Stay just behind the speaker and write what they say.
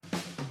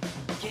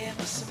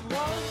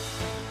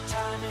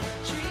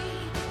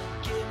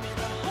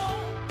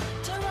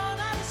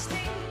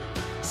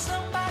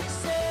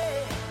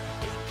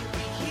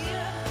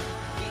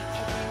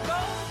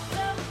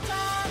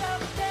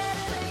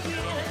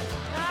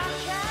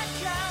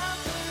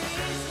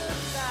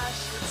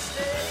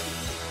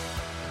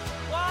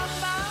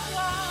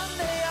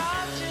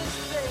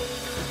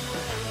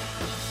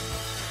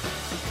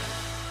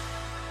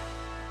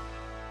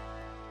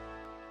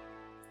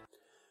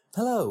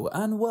Hello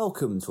and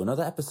welcome to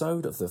another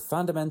episode of the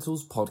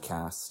Fundamentals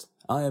Podcast.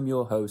 I am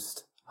your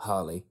host,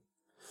 Harley.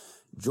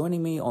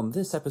 Joining me on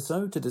this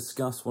episode to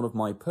discuss one of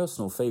my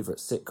personal favourite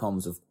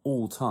sitcoms of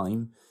all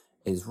time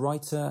is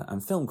writer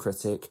and film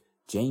critic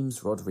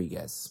James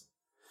Rodriguez.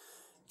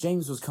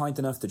 James was kind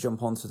enough to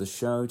jump onto the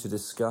show to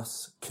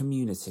discuss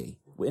Community.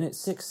 In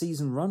its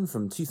 6-season run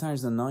from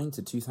 2009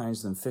 to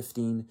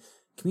 2015,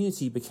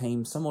 Community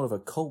became somewhat of a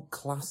cult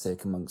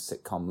classic amongst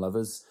sitcom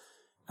lovers,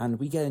 and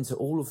we get into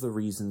all of the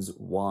reasons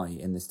why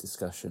in this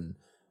discussion.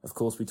 Of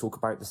course, we talk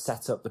about the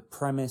setup, the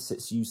premise,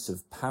 its use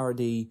of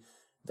parody,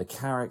 the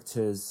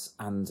characters,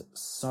 and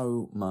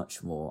so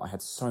much more. I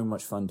had so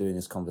much fun doing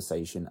this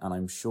conversation, and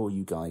I'm sure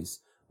you guys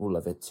will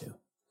love it too.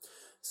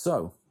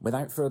 So,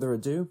 without further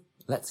ado,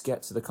 let's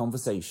get to the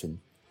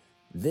conversation.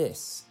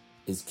 This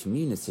is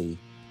Community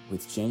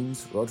with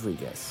James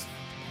Rodriguez.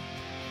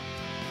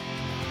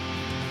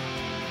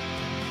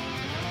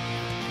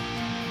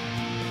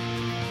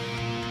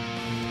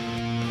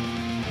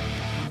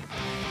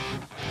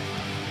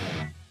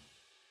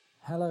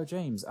 Hello,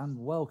 James, and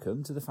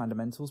welcome to the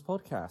Fundamentals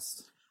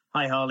Podcast.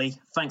 Hi, Harley.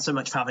 Thanks so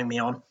much for having me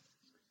on.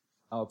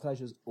 Our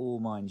pleasure's all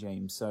mine,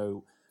 James.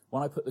 So,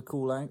 when I put the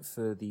call out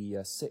for the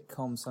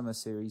sitcom summer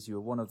series, you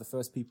were one of the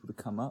first people to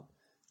come up,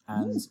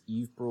 and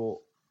you've brought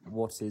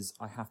what is,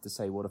 I have to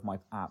say, one of my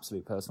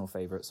absolute personal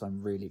favourites, so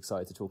I'm really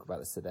excited to talk about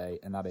this today,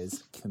 and that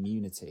is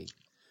Community.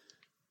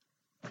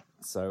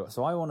 So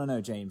I want to know,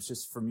 James,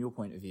 just from your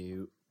point of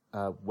view,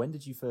 when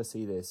did you first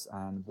see this,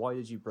 and why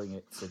did you bring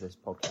it to this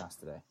podcast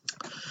today?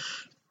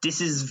 This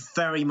is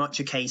very much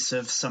a case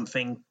of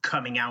something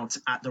coming out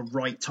at the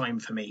right time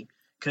for me,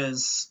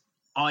 because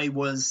I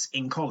was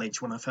in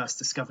college when I first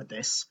discovered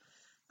this,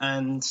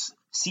 and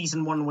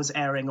season 1 was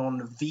airing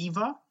on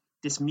Viva,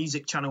 this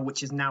music channel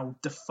which is now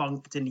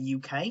defunct in the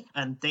UK,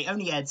 and they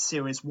only aired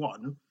series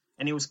 1,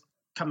 and it was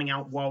coming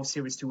out while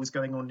series 2 was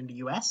going on in the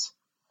US.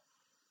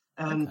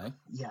 And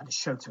yeah, the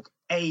show took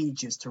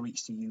ages to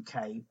reach the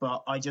UK,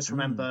 but I just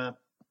remember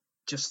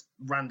just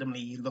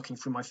randomly looking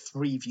through my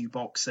Freeview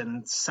box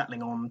and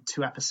settling on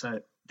 2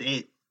 episodes.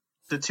 The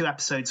 2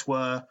 episodes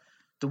were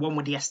the one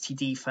with the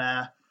STD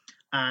fair,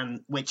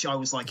 and which I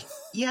was like,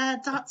 yeah,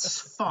 that's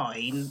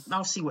fine.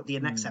 I'll see what the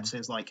next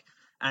episode is like.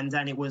 And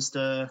then it was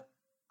the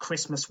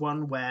Christmas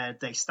one where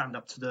they stand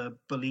up to the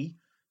bully,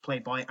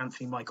 played by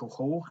Anthony Michael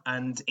Hall,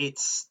 and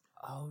it's...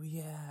 Oh,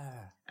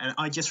 yeah. And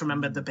I just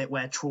remember the bit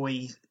where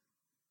Troy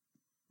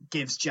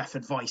gives Jeff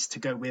advice to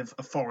go with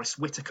a Forrest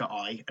Whitaker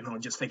eye, and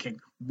I'm just thinking,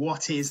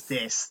 what is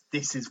this?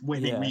 This is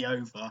winning me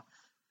over.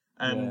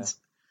 And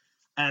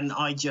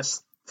I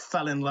just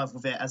fell in love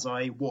with it as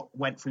I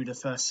went through the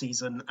first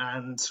season,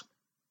 and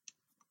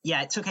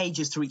yeah, it took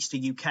ages to reach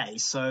the UK,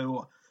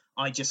 so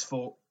I just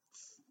thought,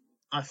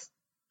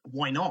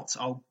 why not?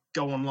 I'll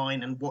go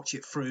online and watch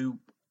it through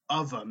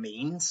other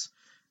means.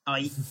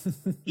 I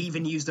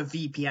even used a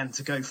VPN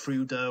to go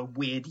through the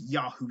weird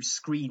Yahoo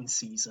Screen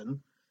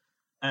season.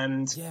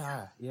 And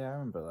yeah, I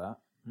remember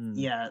that.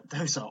 Yeah,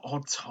 those are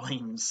odd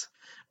times.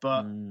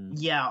 But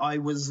yeah, I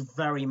was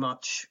very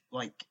much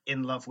like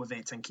in love with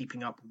it and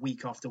keeping up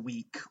week after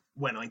week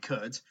when I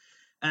could.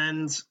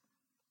 And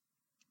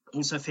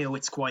also feel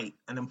it's quite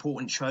an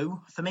important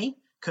show for me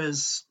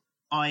because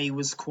I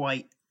was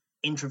quite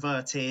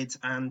introverted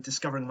and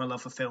discovering my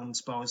love for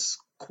films, but I was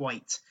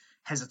quite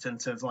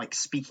hesitant of like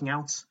speaking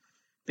out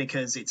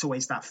because it's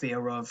always that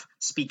fear of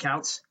speak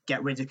out,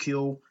 get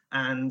ridicule,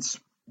 and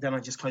then I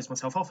just close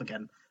myself off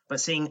again. But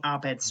seeing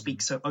Abed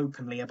speak so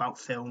openly about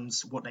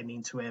films, what they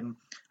mean to him,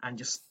 and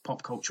just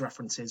pop culture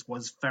references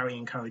was very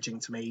encouraging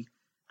to me.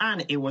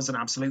 And it was an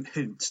absolute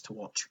hoot to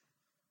watch.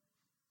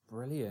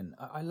 Brilliant.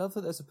 I love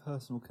that there's a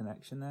personal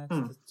connection there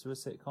to a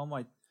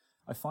sitcom.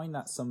 I find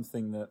that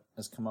something that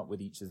has come up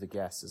with each of the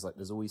guests is like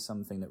there's always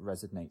something that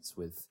resonates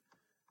with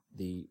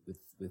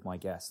with my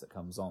guest that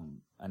comes on.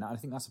 And I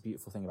think that's a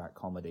beautiful thing about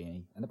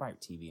comedy and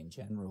about TV in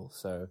general.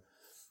 So,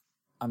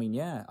 I mean,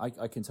 yeah,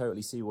 I can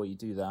totally see why you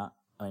do that.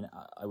 I mean,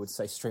 I would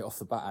say straight off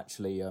the bat,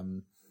 actually,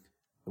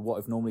 what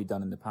I've normally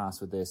done in the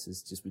past with this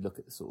is just we look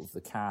at the sort of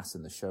the cast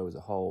and the show as a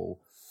whole.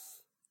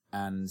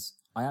 And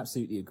I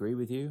absolutely agree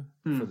with you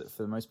for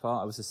the most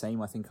part. I was the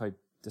same. I think I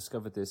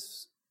discovered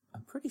this.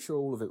 I'm pretty sure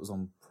all of it was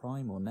on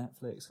Prime or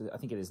Netflix. I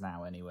think it is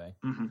now anyway.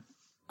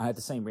 I had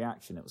the same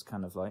reaction. It was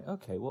kind of like,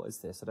 okay, what is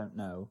this? I don't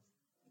know.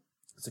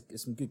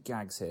 It's some good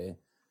gags here.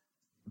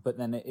 But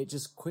then it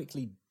just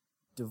quickly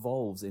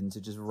devolves into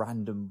just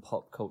random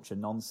pop culture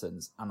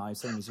nonsense. And I,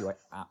 same as you, I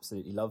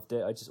absolutely loved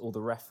it. All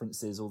the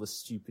references, all the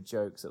stupid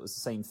jokes. It was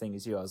the same thing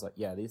as you. I was like,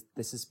 yeah,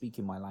 this is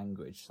speaking my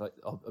language, like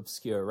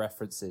obscure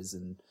references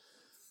and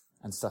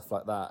stuff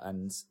like that.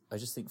 And I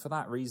just think for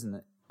that reason,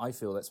 that I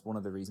feel that's one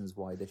of the reasons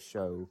why this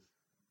show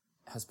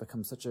has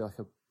become such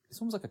it's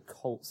almost like a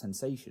cult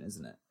sensation,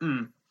 isn't it?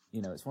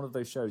 You know, it's one of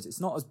those shows.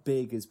 It's not as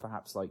big as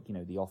perhaps like, you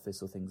know, The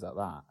Office or things like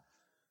that.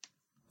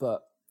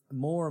 But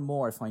more and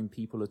more I find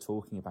people are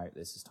talking about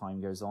this as time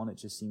goes on. It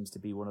just seems to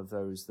be one of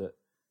those that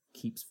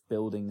keeps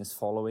building this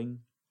following.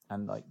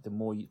 And like the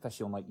more,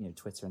 especially on like, you know,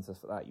 Twitter and stuff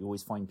like that, you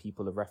always find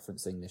people are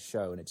referencing this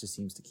show, and it just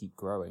seems to keep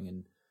growing.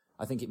 And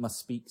I think it must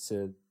speak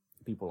to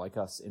people like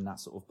us in that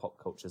sort of pop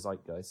culture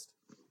zeitgeist.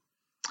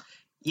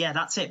 Yeah,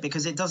 that's it,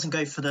 because it doesn't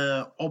go for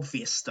the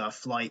obvious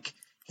stuff like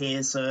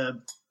here's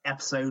a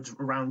episode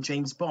around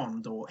James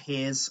Bond or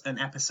here's an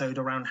episode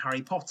around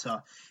Harry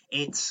Potter.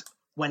 It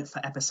went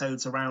for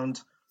episodes around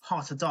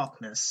Heart of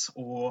Darkness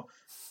or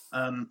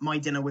My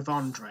Dinner with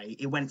Andre.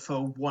 It went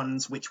for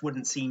ones which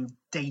wouldn't seem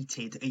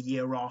dated a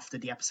year after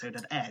the episode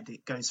had aired.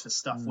 It goes for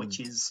stuff which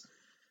is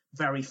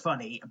very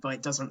funny,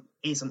 but it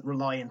isn't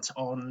reliant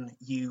on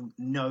you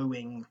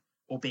knowing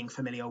or being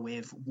familiar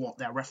with what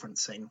they're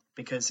referencing,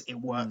 because it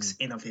works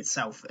in of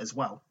itself as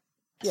well.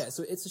 Yeah,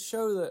 so it's a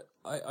show that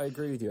I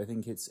agree with you. I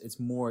think it's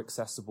more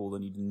accessible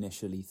than you'd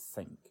initially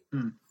think.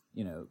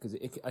 You know, because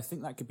I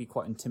think that could be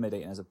quite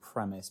intimidating as a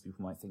premise.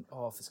 People might think,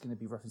 oh, if it's going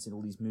to be referencing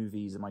all these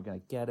movies, am I going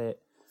to get it?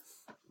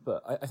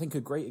 But I think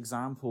a great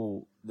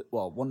example,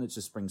 one that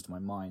just springs to my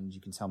mind,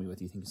 you can tell me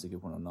whether you think it's a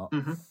good one or not.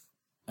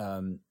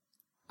 And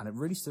it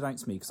really stood out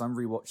to me because I'm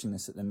rewatching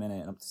this at the minute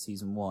and up to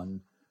season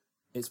 1.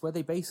 It's where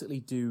they basically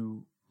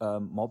do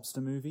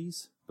mobster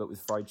movies, but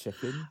with fried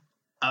chicken.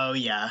 Oh,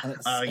 yeah.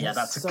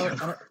 That's a good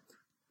one.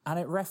 And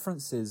it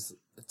references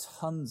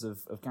tons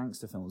of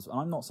gangster films. And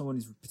I'm not someone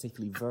who's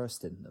particularly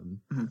versed in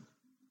them,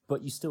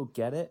 but you still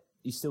get it.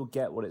 You still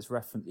get what it's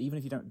referenced. Even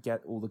if you don't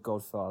get all the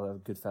Godfather,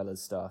 Goodfellas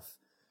stuff,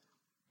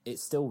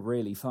 it's still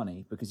really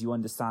funny because you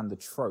understand the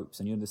tropes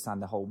and you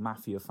understand the whole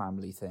mafia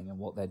family thing and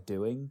what they're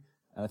doing.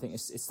 And I think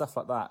it's stuff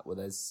like that where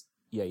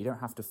you don't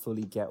have to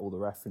fully get all the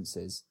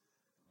references,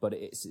 but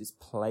it's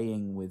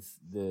playing with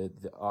the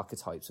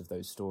archetypes of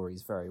those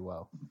stories very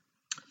well.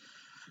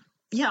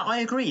 Yeah, I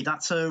agree.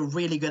 That's a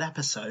really good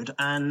episode.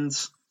 And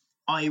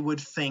I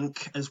would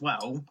think as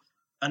well,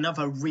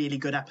 another really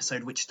good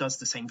episode which does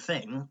the same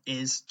thing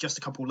is just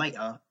a couple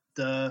later,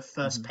 the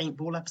first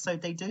paintball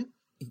episode they do.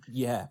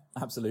 Yeah,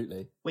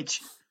 absolutely.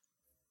 Which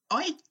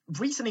I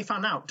recently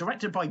found out,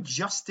 directed by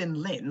Justin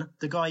Lin,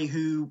 the guy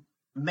who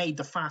made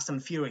the Fast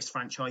and Furious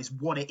franchise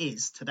what it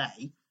is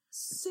today.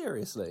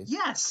 Seriously?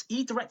 Yes,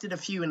 he directed a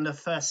few in the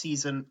first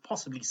season,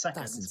 possibly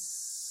second. That's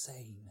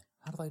insane.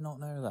 How did I not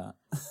know that?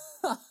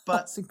 But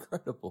that's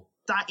incredible.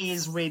 That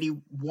is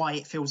really why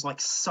it feels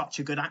like such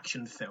a good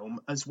action film,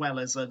 as well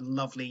as a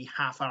lovely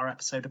half-hour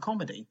episode of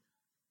comedy.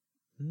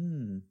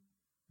 No,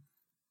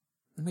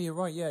 you're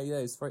right. Yeah,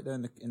 it's right there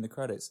in the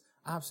credits.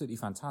 Absolutely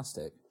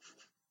fantastic,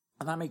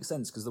 and that makes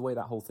sense because the way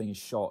that whole thing is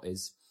shot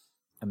is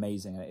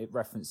amazing. It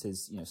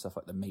references, you know, stuff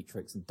like The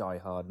Matrix and Die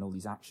Hard and all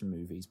these action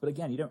movies. But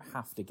again, you don't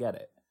have to get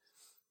it.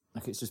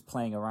 Like, it's just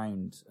playing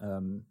around,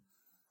 and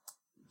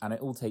it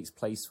all takes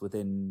place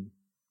within,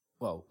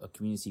 well, a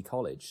community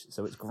college.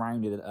 So it's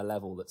grounded at a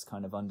level that's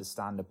kind of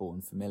understandable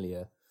and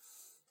familiar.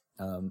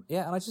 And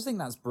I just think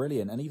that's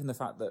brilliant. And even the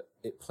fact that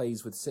it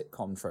plays with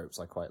sitcom tropes,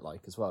 I quite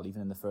like as well.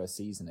 Even in the first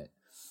season,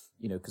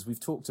 because we've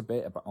talked a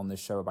bit about on this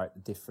show about the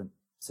different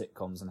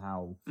sitcoms and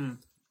how,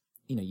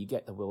 you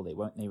get the will they,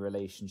 won't they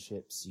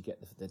relationships, you get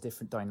the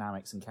different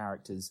dynamics and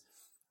characters.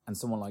 And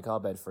someone like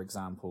Abed, for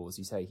example, as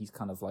you say, he's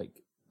kind of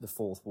like the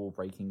fourth wall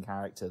breaking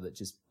character that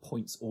just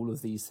points all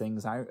of these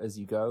things out as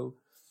you go.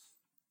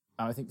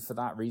 And I think for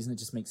that reason, it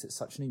just makes it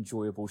such an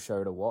enjoyable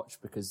show to watch,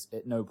 because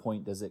at no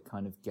point does it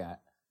kind of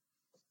get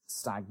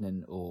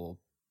stagnant or,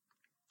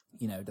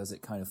 does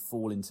it kind of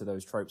fall into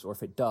those tropes? Or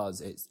if it does,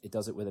 it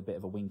does it with a bit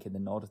of a wink in the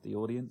nod at the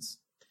audience.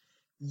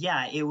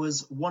 Yeah, it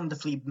was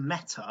wonderfully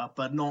meta,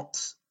 but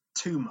not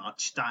too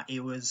much that it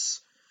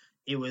was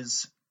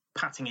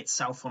patting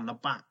itself on the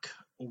back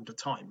all the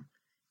time.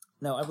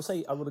 No, I will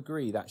say, I would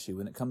agree, actually,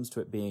 when it comes to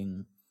it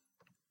being,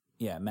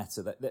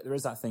 meta, that there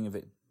is that thing of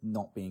it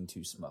not being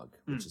too smug,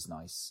 which is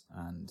nice.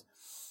 And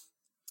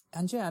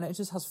it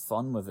just has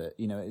fun with it.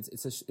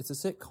 It's a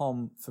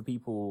sitcom for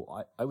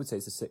people. I would say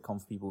it's a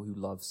sitcom for people who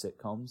love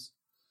sitcoms,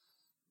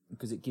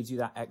 because it gives you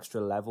that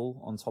extra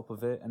level on top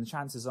of it. And the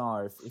chances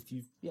are, if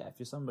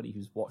you're somebody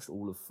who's watched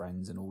all of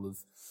Friends and all of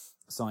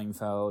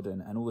Seinfeld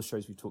and all the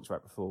shows we've talked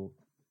about before,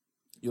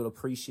 you'll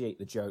appreciate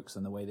the jokes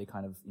and the way they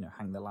kind of,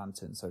 hang the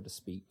lantern, so to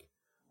speak,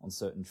 on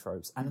certain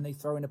tropes. And then they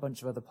throw in a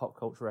bunch of other pop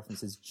culture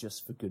references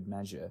just for good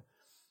measure.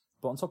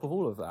 But on top of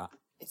all of that,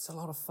 it's a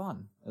lot of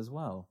fun as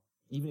well.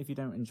 Even if you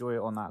don't enjoy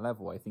it on that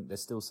level, I think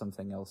there's still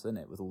something else in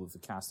it with all of the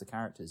cast of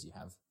characters you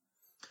have.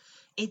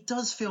 It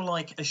does feel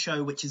like a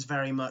show which is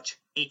very much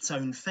its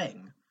own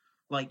thing.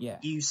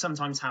 You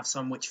sometimes have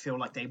some which feel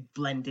like they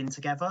blend in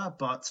together,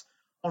 but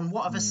on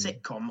what other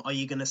sitcom are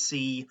you going to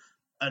see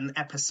an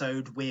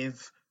episode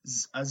with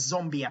a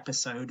zombie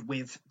episode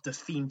with the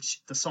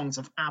songs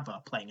of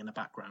ABBA playing in the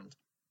background?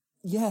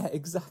 Yeah,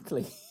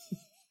 exactly.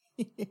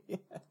 Yeah,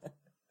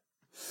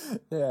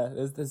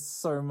 there's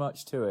so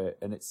much to it,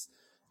 and that's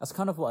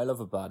kind of what I love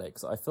about it,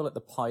 because I feel like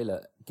the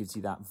pilot gives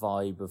you that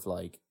vibe of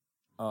like,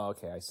 oh,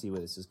 okay, I see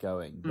where this is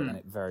going, but then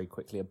it very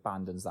quickly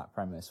abandons that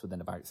premise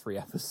within about 3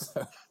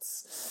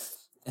 episodes.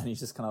 And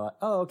he's just kind of like,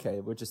 oh, okay,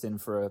 we're just in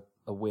for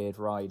a weird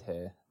ride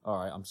here. All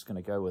right, I'm just going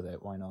to go with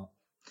it. Why not?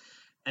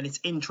 And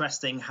it's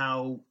interesting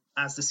how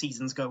as the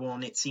seasons go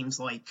on, it seems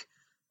like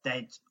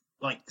they're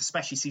like,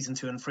 especially season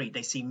 2 and 3,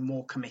 they seem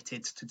more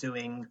committed to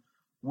doing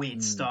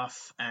weird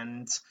stuff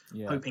and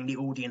hoping the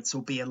audience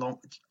will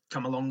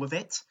come along with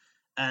it.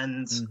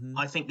 And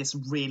I think this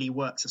really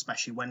works,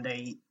 especially when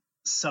they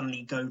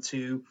suddenly go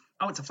to,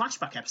 it's a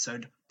flashback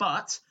episode,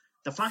 but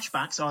the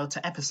flashbacks are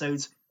to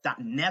episodes that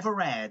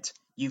never aired.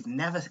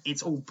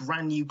 It's all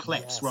brand new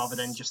clips rather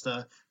than just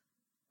a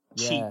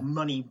cheap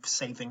money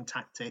saving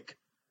tactic.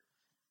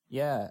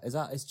 Yeah,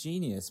 it's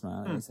genius,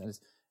 man.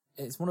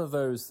 It's one of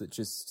those that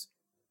just,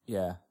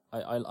 I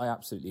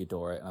absolutely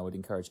adore it, and I would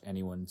encourage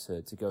anyone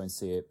to go and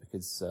see it,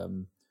 because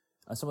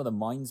and some of the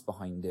minds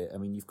behind it. I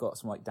mean, you've got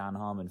someone like Dan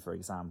Harmon, for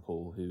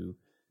example, who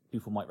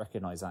people might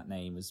recognize that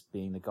name as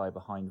being the guy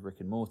behind Rick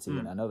and Morty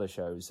and other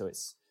shows. So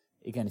it's,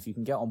 again, if you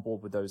can get on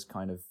board with those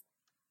kind of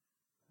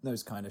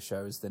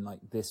shows, then like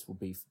this will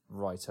be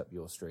right up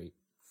your street.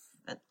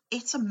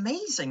 It's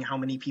amazing how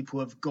many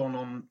people have gone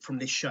on from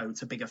this show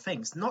to bigger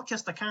things, not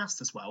just the cast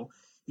as well.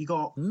 You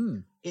got,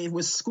 it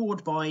was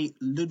scored by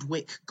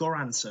Ludwig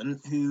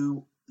Göransson,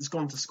 who has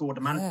gone to score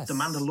The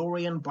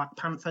Mandalorian, Black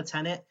Panther,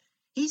 Tenet.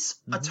 He's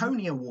a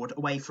Tony Award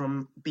away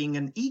from being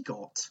an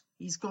EGOT.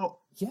 He's got,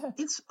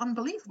 it's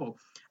unbelievable.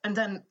 And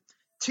then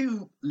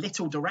 2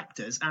 little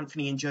directors,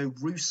 Anthony and Joe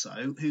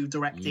Russo, who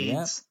directed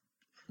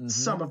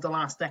some of the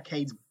last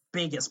decade's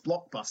biggest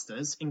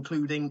blockbusters,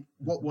 including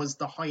what was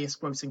the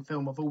highest grossing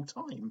film of all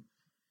time.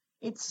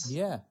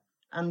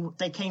 And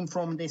they came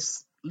from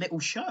this little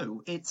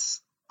show.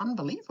 It's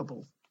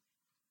unbelievable.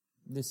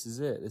 This is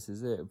it.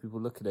 When people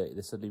look at it,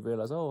 they suddenly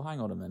realise, oh, hang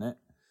on a minute.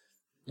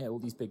 Yeah, all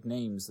these big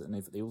names, and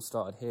they all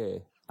started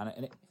here.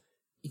 And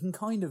you can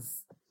kind of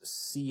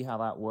see how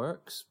that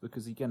works,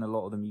 because, again, a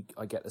lot of them,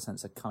 I get the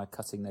sense, are kind of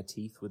cutting their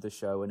teeth with the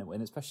show,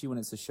 and especially when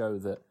it's a show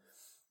that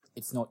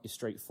it's not your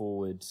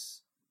straightforward,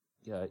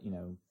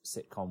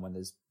 sitcom when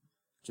there's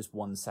just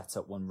one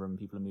setup, one room,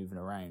 people are moving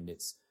around.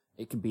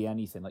 It can be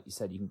anything. Like you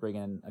said, you can bring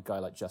in a guy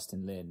like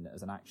Justin Lin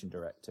as an action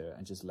director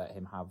and just let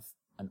him have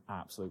an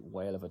absolute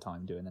whale of a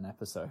time doing an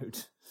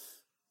episode.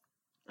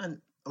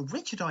 And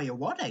Richard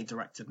Ayoade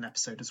directed an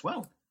episode as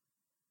well.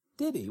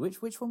 Did he?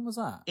 Which one was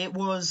that? It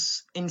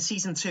was in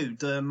season 2,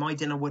 the My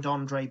Dinner with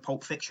Andre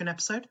Pulp Fiction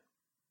episode.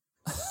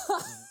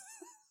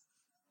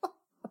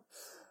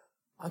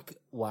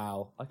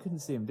 Wow, I couldn't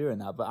see him doing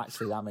that, but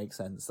actually that makes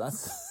sense.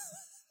 That's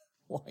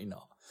why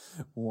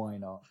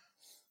not?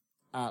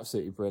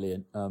 Absolutely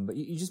brilliant. But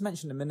you just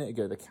mentioned a minute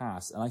ago the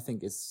cast, and I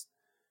think it's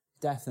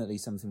definitely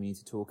something we need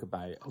to talk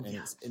about.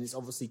 It's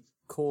obviously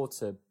core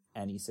to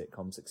any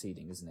sitcom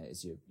succeeding, isn't it?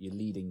 Is your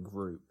leading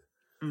group.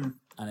 And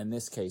in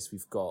this case,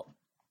 we've got,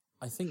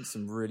 I think,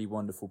 some really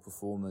wonderful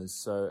performers.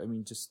 So, I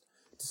mean, just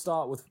to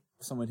start with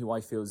someone who I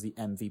feel is the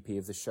MVP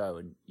of the show,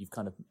 and you've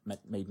kind of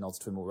made nods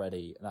to him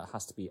already, that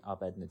has to be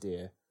Abed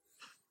Nadir.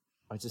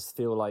 I just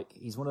feel like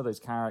he's one of those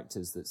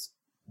characters that's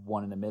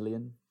one in a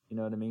million, you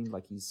know what I mean?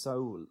 Like, he's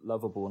so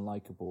lovable and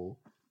likable.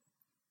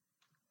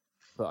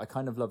 But I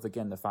kind of love,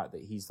 again, the fact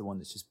that he's the one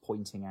that's just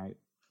pointing out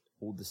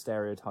all the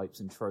stereotypes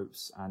and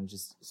tropes and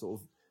just sort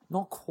of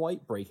not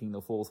quite breaking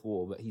the fourth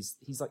wall, but he's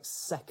like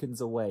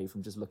seconds away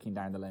from just looking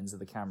down the lens of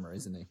the camera,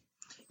 isn't he?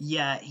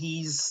 Yeah,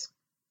 he's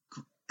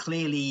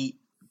clearly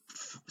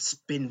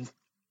been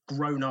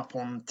grown up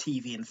on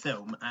TV and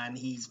film, and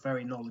he's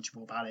very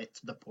knowledgeable about it,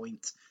 to the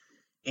point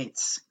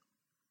it's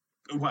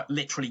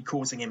literally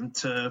causing him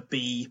to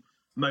be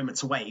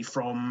moments away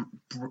from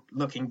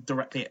looking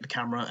directly at the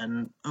camera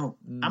and, am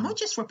I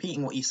just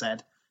repeating what you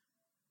said?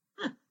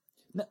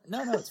 No,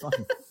 it's fine.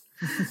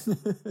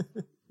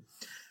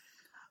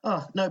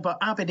 No, but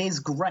Abed is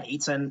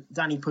great, and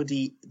Danny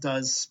Pudi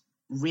does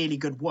really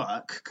good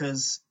work,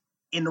 because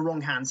in the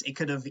wrong hands, it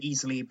could have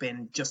easily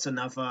been just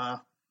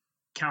another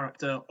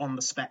character on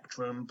the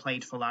spectrum,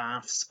 played for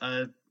laughs,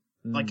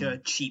 like a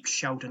cheap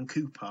Sheldon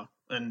Cooper.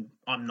 And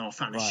I'm not a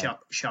fan of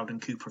Sheldon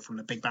Cooper from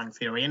The Big Bang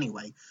Theory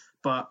anyway,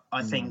 but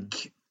I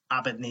think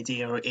Abed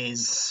Nadir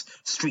is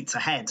streets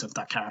ahead of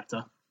that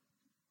character.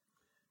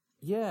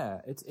 Yeah,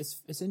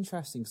 it's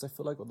interesting, because I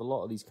feel like with a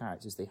lot of these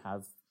characters, they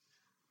have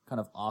kind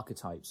of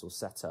archetypes or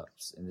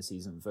setups in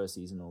the first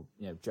season, or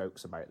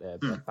jokes about their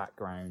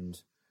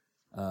background,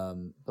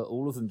 but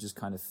all of them just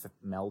kind of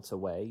melt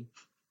away,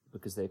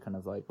 because they're kind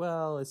of like,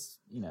 well, it's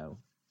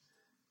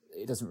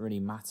it doesn't really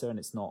matter, and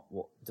it's not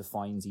what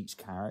defines each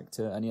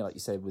character. And like you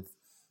said,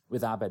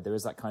 with Abed, there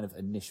is that kind of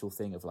initial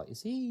thing of like,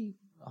 is he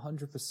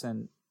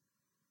 100%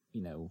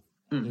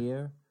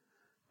 here?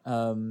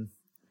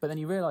 But then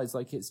you realize,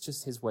 like, it's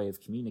just his way of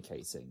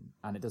communicating,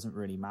 and it doesn't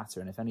really matter.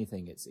 And if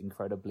anything, it's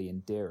incredibly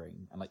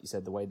endearing. And like you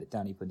said, the way that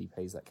Danny Pudi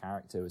plays that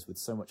character is with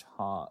so much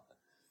heart.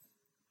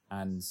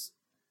 And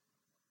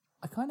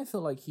I kind of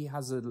feel like he's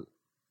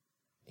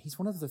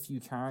one of the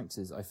few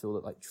characters I feel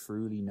that like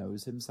truly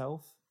knows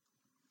himself.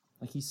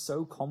 Like, he's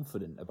so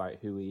confident about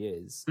who he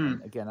is.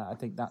 And again, I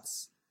think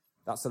that's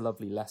a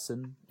lovely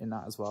lesson in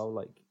that as well.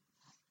 Like,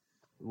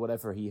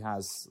 whatever he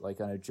has, like,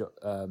 I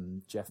know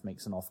Jeff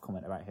makes an off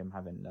comment about him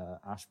having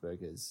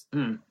Asperger's.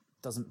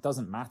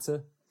 Doesn't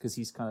matter, because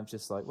he's kind of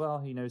just like, well,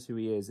 he knows who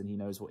he is and he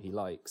knows what he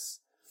likes,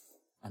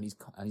 and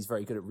he's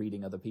very good at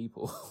reading other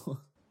people.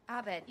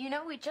 Abed,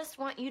 we just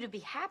want you to be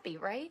happy,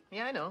 right?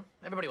 Yeah, I know.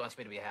 Everybody wants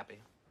me to be happy.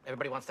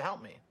 Everybody wants to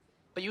help me.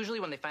 But usually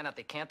when they find out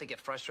they can't, they get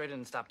frustrated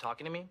and stop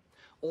talking to me.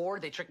 Or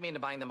they trick me into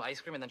buying them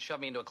ice cream and then shove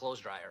me into a clothes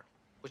dryer,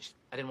 which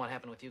I didn't want to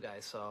happen with you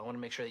guys, so I want to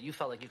make sure that you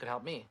felt like you could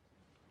help me.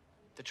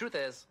 The truth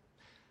is,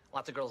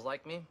 lots of girls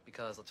like me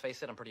because, let's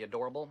face it, I'm pretty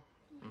adorable.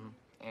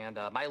 Mm-hmm.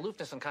 And my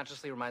aloofness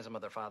unconsciously reminds them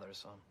of their fathers,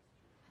 so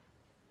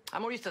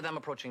I'm more used to them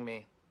approaching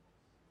me.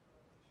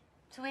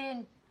 So we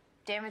didn't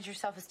damage your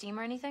self-esteem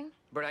or anything?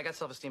 But I got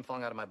self-esteem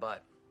falling out of my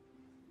butt.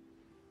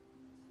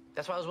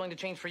 That's why I was willing to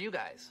change for you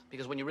guys,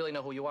 because when you really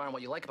know who you are and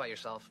what you like about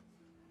yourself,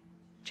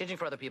 changing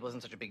for other people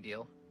isn't such a big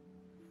deal.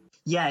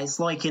 Yeah, it's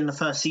like in the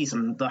first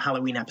season, the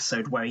Halloween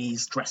episode where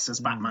he's dressed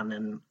as Batman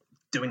and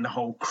doing the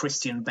whole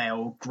Christian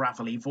Bale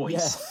gravelly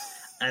voice.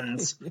 Yeah.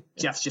 And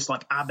Jeff's just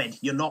like, Abed,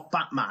 you're not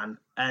Batman.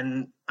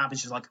 And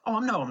Abed's just like, oh,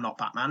 no, I'm not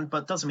Batman,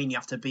 but doesn't mean you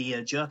have to be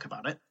a jerk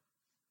about it.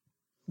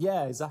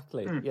 Yeah,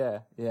 exactly.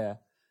 Yeah.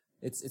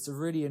 It's a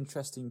really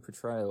interesting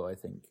portrayal, I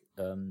think,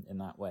 in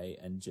that way.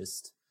 And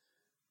just,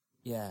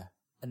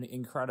 an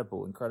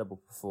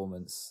incredible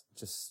performance.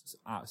 Just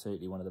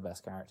absolutely one of the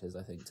best characters,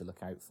 I think, to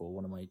look out for.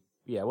 One of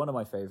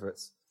my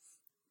favorites.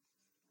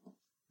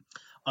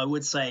 I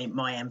would say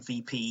my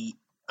MVP,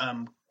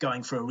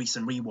 going for a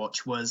recent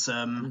rewatch, was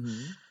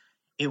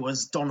it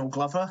was Donald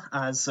Glover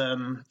as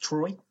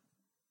Troy.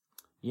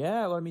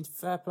 Yeah, well, I mean,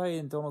 fair play,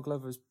 and Donald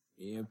Glover's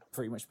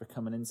pretty much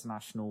become an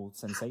international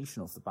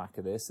sensation off the back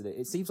of this.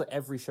 It seems like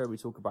every show we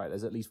talk about,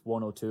 there's at least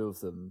one or two of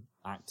them,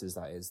 actors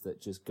that is,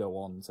 that just go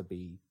on to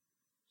be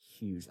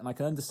huge. And I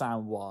can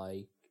understand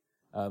why,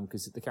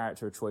 because the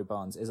character of Troy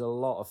Barnes is a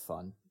lot of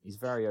fun. He's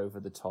very over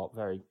the top,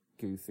 very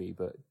goofy,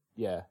 but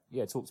yeah,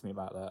 talk to me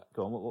about that.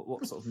 Go on,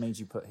 what sort of made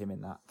you put him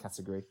in that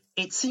category?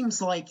 It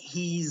seems like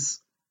he's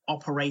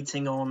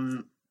operating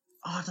on,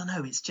 I don't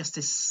know, it's just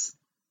this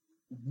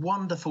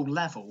wonderful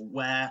level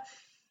where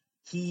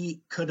he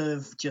could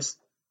have just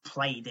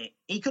played it.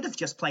 He could have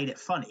just played it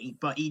funny,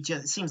 but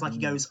it seems like he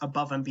goes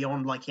above and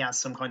beyond, like he has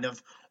some kind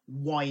of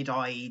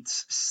wide-eyed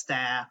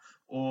stare,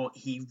 or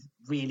he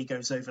really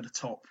goes over the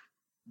top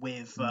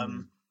with,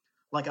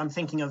 like I'm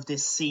thinking of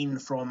this scene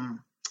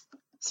from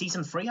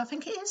season 3, I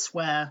think it is,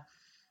 where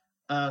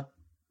a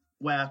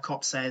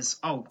cop says,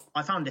 oh,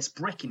 I found this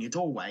brick in your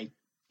doorway.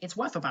 It's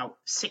worth about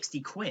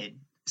 $60.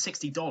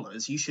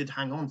 You should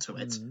hang on to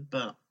it,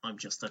 but I'm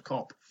just a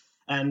cop.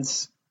 And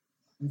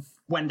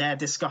when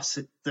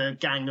the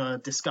gang are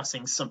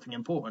discussing something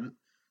important,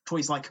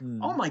 Troy's like,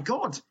 oh my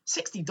God,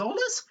 $60?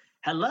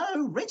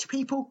 Hello, rich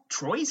people,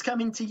 Troy's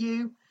coming to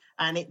you.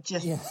 And it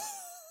just,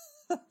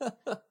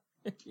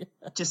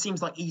 just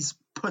seems like he's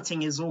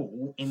putting his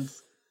all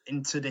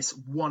into this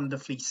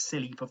wonderfully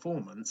silly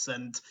performance.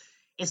 And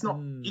it's not,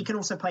 he can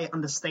also play it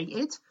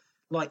understated.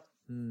 Like,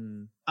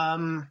 in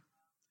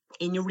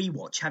your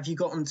rewatch, have you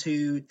gotten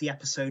to the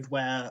episode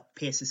where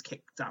Pierce is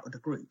kicked out of the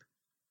group?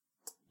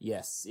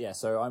 Yes, yeah.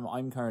 So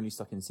I'm currently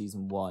stuck in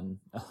season 1,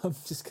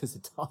 just because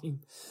of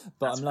time,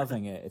 but I'm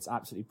loving it. It's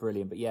absolutely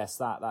brilliant. But yes,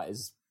 that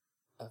is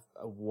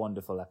a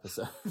wonderful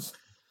episode.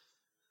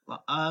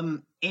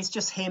 It's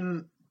just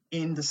him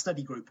in the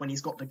study group when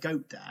he's got the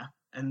goat there,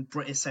 and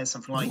British says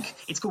something like,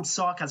 "It's called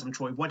sarcasm,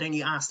 Troy. Why don't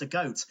you ask the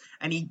goat?"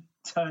 And he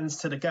turns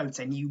to the goat,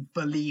 and you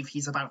believe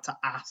he's about to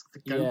ask the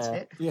goat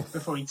it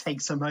before he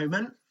takes a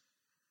moment.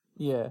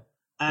 Yeah.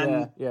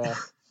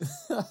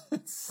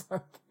 It's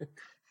so good.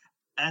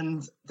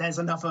 And there's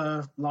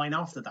another line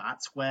after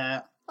that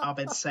where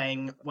Abed's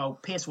saying, well,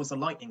 Pierce was the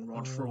lightning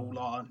rod for all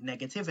our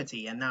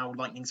negativity, and now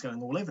lightning's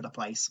going all over the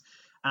place.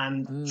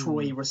 And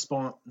Troy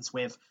responds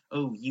with,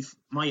 oh,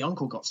 my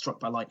uncle got struck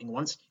by lightning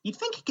once. You'd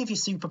think he'd give you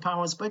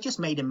superpowers, but it just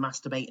made him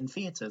masturbate in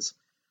theatres.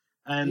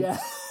 Yeah.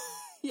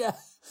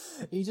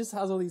 He just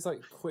has all these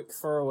like quick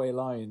throwaway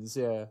lines.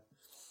 Yeah.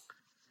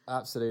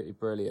 Absolutely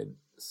brilliant.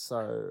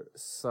 So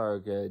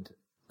good.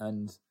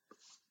 And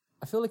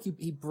I feel like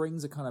he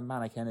brings a kind of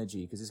manic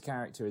energy, because his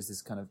character is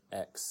this kind of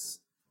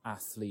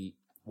ex-athlete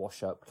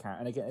wash-up character.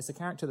 And again, it's a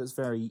character that's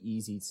very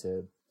easy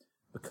to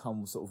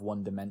become sort of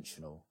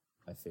one-dimensional,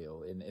 I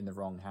feel, in the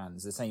wrong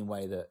hands. The same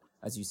way that,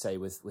 as you say,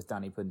 with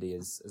Danny Pundy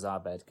as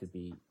Abed could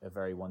be a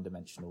very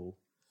one-dimensional,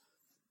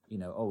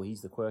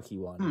 he's the quirky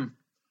one.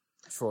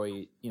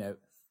 Troy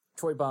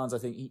Barnes, I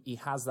think he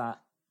has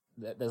that.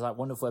 There's that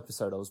wonderful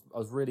episode I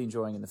was really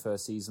enjoying in the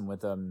first season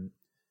with him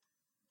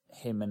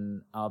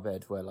and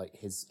Abed, where like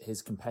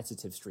his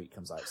competitive streak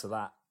comes out. So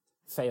that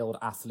failed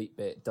athlete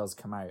bit does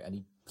come out, and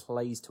he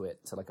plays to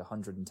it to like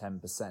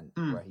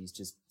 110%, where he's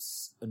just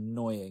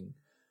annoying.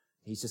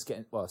 He's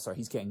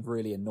getting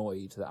really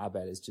annoyed that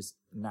Abed is just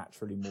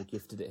naturally more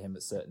gifted at him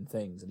at certain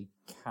things, and he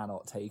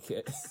cannot take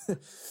it.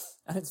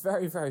 And it's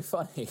very, very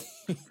funny.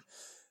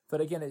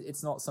 But again,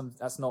 that's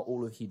not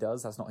all he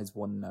does. That's not his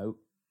one note.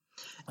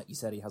 Like you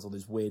said, he has all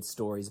these weird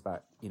stories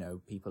about,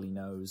 people he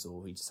knows,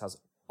 or he just has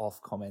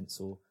off comments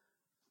or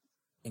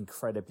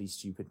incredibly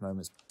stupid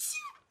moments.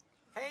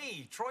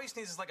 Hey, Troy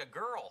sneezes like a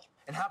girl.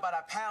 And how about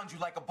I pound you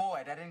like a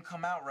boy? That didn't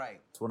come out right.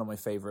 It's one of my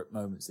favorite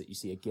moments that you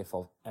see a gif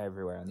of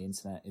everywhere on the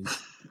internet. Is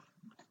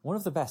one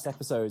of the best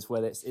episodes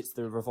where it's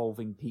the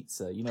revolving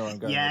pizza. You know where I'm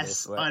going with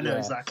this. Yes, I know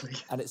exactly.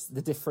 And it's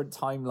the different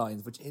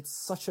timelines, which it's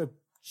such a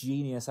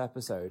genius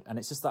episode. And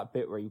it's just that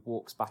bit where he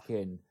walks back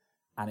in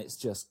and it's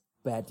just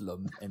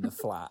bedlam in the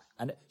flat.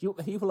 And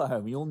people at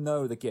home, you'll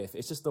know the gif.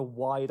 It's just the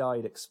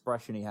wide-eyed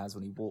expression he has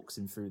when he walks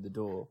in through the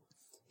door.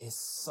 It's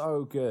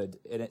so good.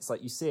 And it's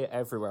like you see it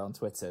everywhere on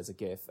Twitter as a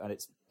gif, and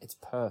it's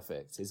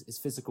perfect. His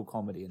physical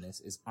comedy in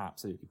this is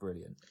absolutely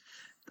brilliant.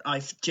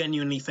 I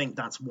genuinely think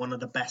that's one of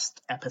the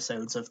best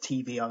episodes of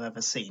TV I've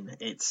ever seen.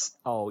 It's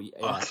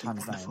hands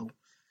wonderful. down.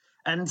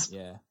 And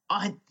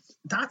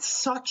that's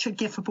such a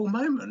gifable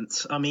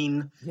moment. I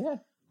mean,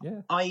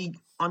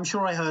 I'm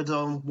sure I heard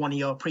on one of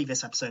your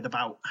previous episodes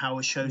about how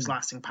a show's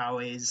lasting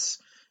power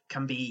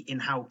can be in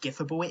how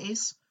gifable it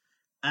is.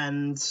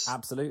 And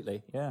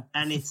absolutely, yeah.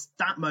 And it's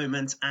that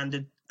moment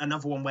and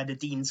another one where the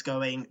Dean's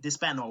going, "This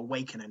better not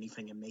awaken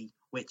anything in me,"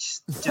 which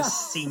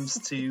just seems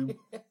to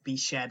be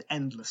shared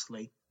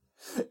endlessly.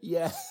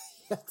 Yeah,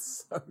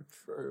 that's so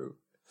true.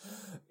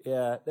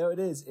 Yeah, no, it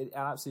is. It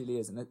absolutely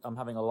is. And I'm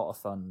having a lot of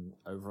fun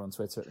over on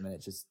Twitter at the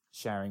minute, just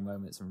sharing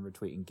moments and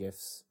retweeting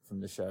GIFs from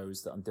the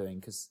shows that I'm doing.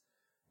 Because,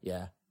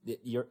 yeah,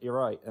 you're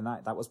right. And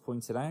that was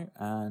pointed out,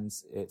 and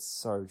it's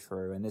so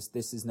true. And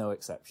this is no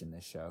exception,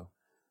 this show.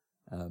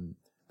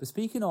 But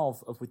speaking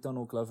of with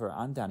Donald Glover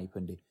and Danny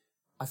Pundy,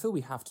 I feel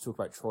we have to talk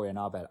about Troy and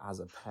Abed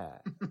as a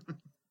pair.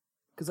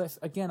 Because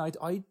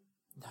I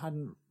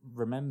hadn't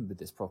remembered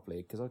this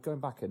properly, because I was going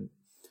back and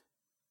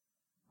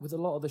with a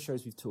lot of the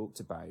shows we've talked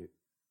about,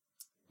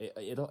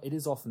 it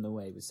is often the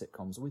way with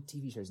sitcoms, or with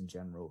TV shows in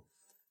general.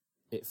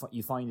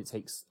 You find it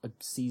takes a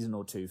season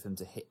or two for them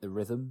to hit the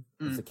rhythm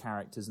of the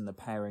characters and the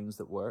pairings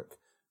that work.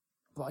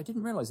 But I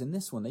didn't realize in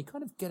this one, they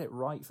kind of get it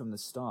right from the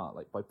start.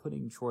 Like by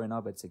putting Troy and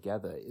Abed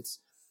together, it's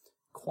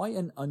quite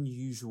an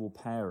unusual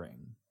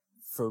pairing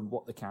for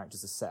what the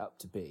characters are set up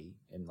to be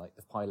in like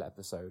the pilot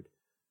episode.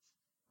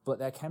 But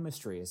their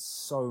chemistry is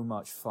so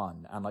much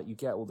fun. And like you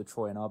get all the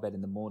Troy and Abed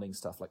in the morning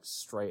stuff like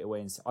straight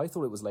away. And I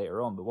thought it was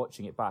later on, but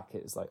watching it back,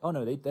 it was like, oh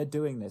no, they're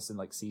doing this in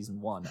like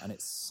season 1 and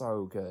it's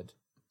so good.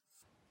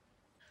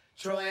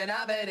 Troy and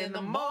Abed in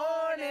the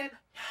morning.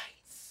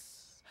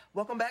 Nice.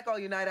 Welcome back, all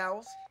you night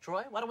owls.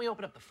 Troy, why don't we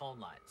open up the phone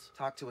lines?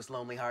 Talk to us,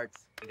 lonely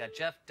hearts. We got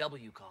Jeff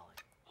W. calling.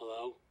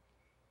 Hello?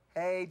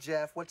 Hey,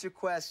 Jeff, what's your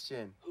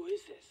question? Who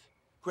is this?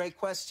 Great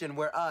question,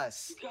 we're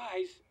us. You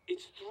guys,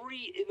 it's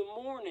 3 in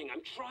the morning.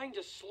 I'm trying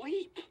to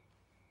sleep.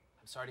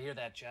 I'm sorry to hear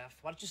that, Jeff.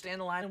 Why don't you stay on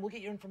the line and we'll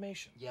get your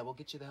information? Yeah, we'll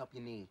get you the help you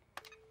need.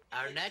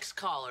 Our next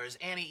caller is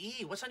Annie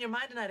E. What's on your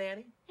mind tonight,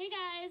 Annie? Hey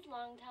guys,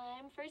 long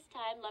time, first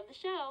time, love the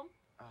show.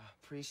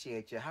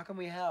 Appreciate you. How can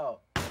we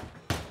help? You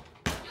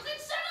can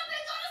shut up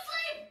and go to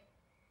sleep!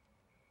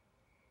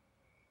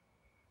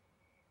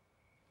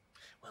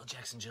 Well,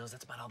 Jackson Jills,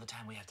 that's about all the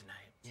time we have tonight.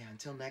 Yeah,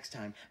 until next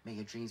time, may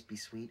your dreams be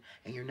sweet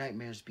and your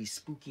nightmares be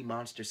spooky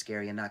monster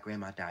scary and not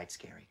Grandma Died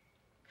scary.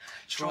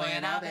 Troy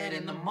and Abed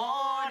in the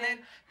morning.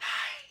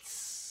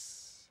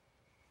 Nice.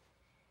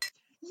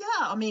 Yeah,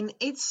 I mean,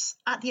 it's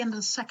at the end of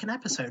the second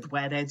episode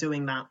where they're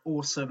doing that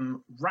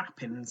awesome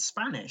rap in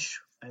Spanish.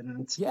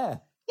 And yeah,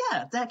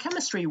 their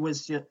chemistry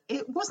was just,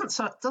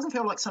 doesn't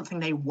feel like something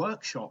they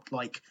workshopped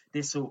like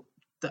this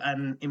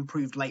and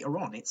improved later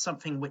on. It's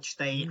something which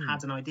they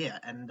had an idea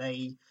and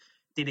they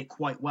did it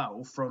quite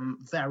well from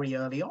very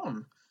early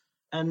on.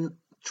 And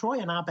Troy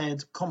and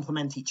Abed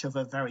complement each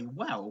other very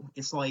well.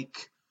 It's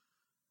like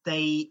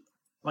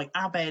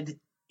Abed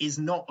is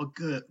not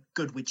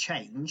good with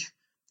change.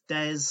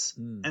 There's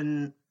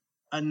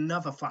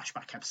another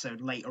flashback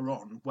episode later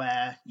on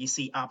where you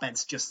see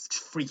Abed's just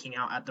freaking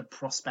out at the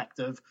prospect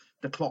of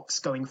the clocks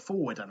going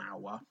forward an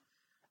hour.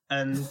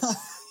 And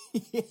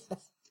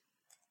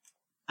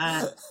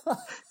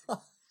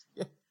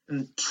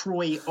and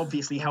Troy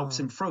obviously helps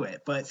him through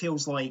it, but it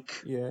feels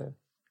like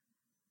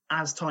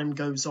as time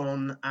goes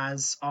on,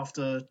 as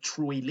after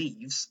Troy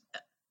leaves,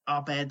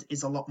 Abed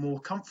is a lot more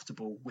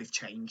comfortable with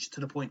change to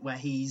the point where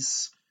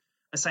he's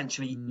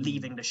essentially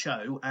leaving the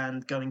show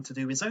and going to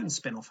do his own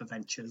spin-off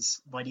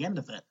adventures by the end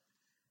of it.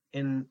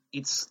 And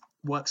it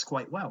works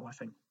quite well, I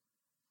think.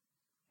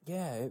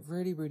 Yeah, it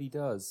really, really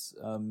does.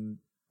 And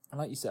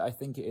like you said, I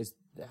think it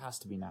has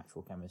to be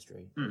natural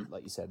chemistry.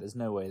 Like you said, there's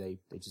no way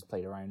they just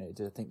played around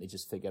it. I think they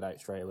just figured out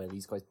straight away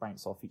these guys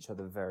bounce off each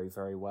other very,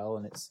 very well.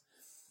 And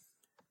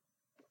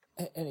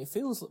it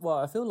feels, well,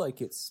 I feel like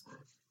it's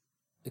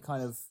the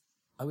kind of,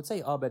 I would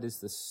say Abed is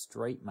the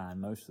straight man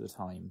most of the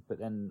time, but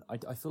then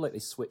I feel like they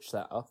switch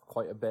that up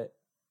quite a bit.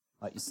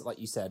 Like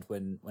you said,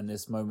 when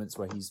there's moments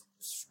where he's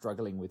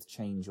struggling with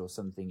change or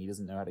something, he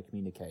doesn't know how to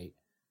communicate.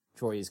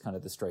 Troy is kind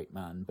of the straight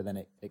man, but then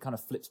it kind of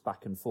flips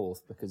back and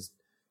forth because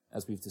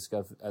as we've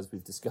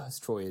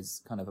discussed, Troy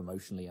is kind of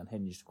emotionally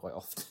unhinged quite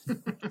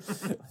often.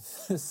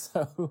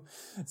 So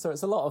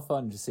it's a lot of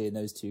fun just seeing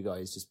those two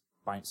guys just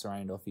bounce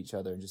around off each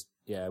other and just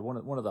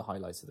one of the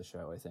highlights of the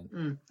show, I think.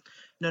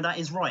 No, that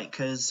is right,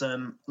 because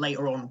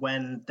later on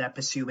when they're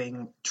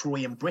pursuing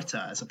Troy and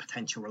Britta as a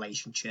potential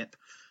relationship,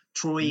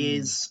 Troy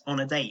is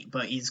on a date,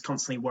 but he's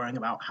constantly worrying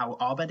about how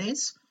Abed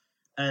is.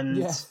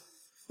 And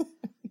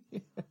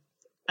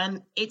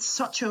and it's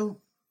such a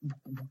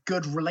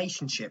good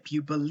relationship.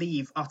 You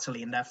believe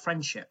utterly in their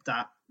friendship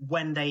that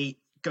when they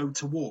go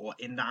to war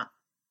in that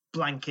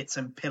blankets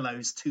and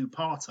pillows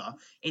two-parter,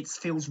 it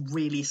feels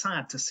really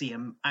sad to see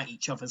them at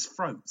each other's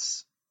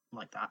throats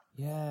like that.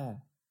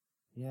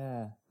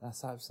 Yeah,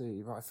 that's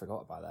absolutely right. I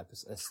forgot about that.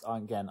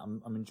 Again,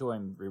 I'm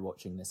enjoying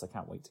rewatching this. I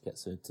can't wait to get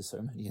to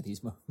so many of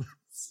these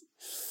moments.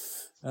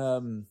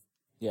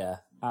 Yeah,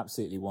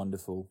 absolutely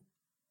wonderful.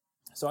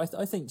 So I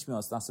think, to be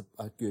honest, that's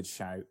a good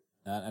shout.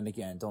 And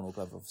again, Donald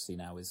Glover obviously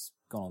now has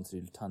gone on to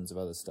do tons of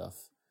other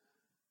stuff.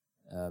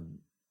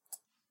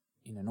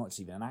 Not just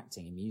even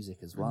acting and music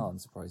as well,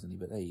 unsurprisingly,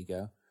 but there you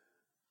go.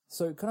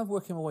 So kind of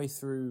working my way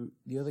through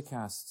the other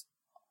cast.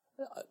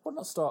 Why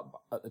not start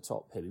at the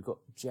top here? We've got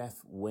Jeff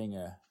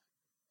Winger,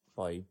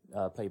 played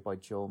by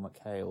Joel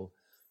McHale.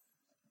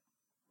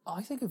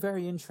 I think a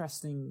very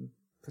interesting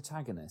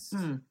protagonist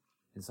in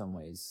some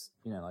ways.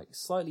 Like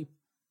slightly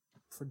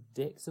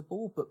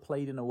predictable, but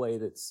played in a way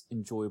that's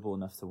enjoyable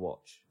enough to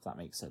watch, if that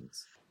makes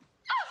sense.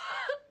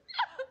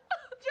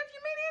 Jeff, you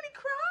made Annie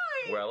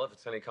cry! Well, if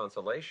it's any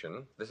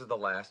consolation, this is the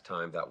last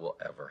time that will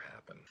ever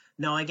happen.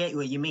 No, I get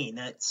what you mean.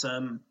 It's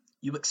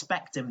you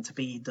expect him to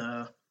be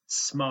the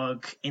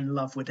smug, in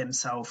love with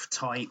himself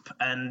type,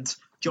 and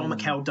Joel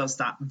McHale does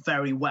that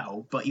very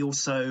well, but he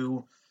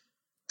also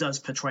does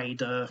portray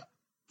the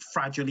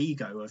fragile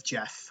ego of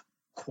Jeff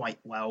quite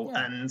well.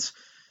 And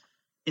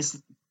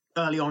it's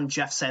early on,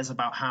 Jeff says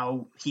about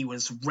how he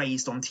was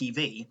raised on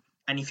TV,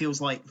 and he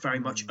feels like very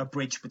much a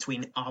bridge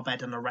between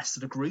Abed and the rest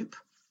of the group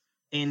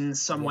in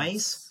some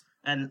ways.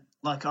 And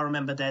like, I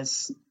remember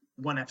there's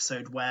one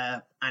episode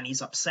where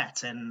Annie's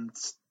upset and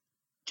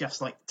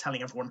Jeff's like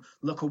telling everyone,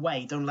 look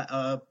away, don't let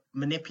her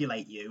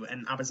manipulate you.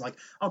 And Abed's like,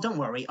 oh, don't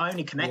worry, I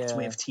only connect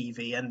with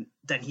TV. And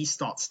then he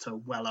starts to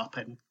well up,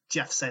 and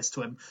Jeff says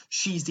to him,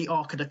 she's the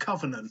Ark of the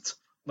Covenant,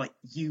 like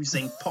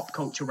using pop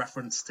culture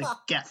reference to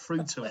get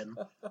through to him.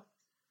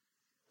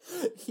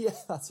 Yeah,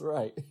 that's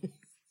right.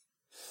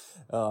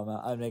 Oh man,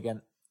 I mean,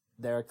 again,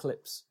 there are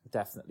clips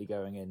definitely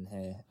going in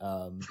here.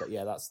 But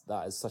yeah,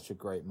 that is such a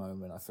great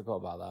moment. I forgot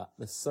about that.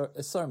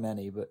 There's so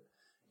many, but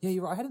yeah,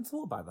 you're right. I hadn't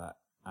thought about that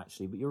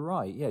actually, but you're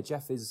right. Yeah,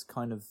 Jeff is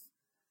kind of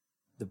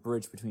the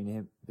bridge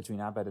between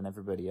Abed and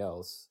everybody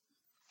else.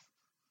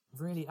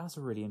 Really, that's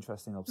a really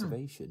interesting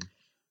observation.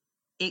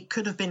 It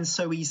could have been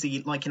so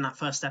easy, like in that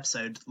first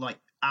episode, like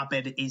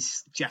Abed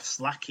is Jeff's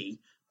lackey,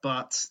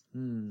 but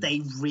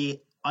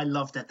I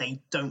love that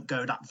they don't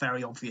go that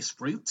very obvious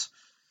route.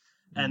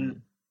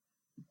 And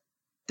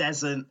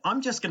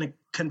I'm just going to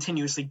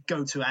continuously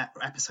go to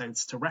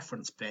episodes to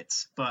reference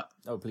bits, but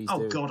please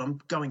do. God, I'm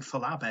going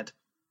full Abed.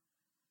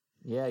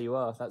 Yeah, you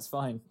are. That's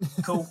fine.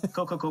 Cool.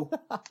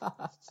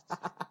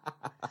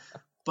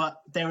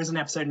 But there is an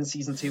episode in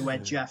season 2 where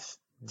Jeff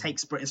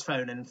takes Britta's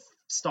phone and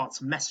starts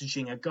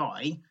messaging a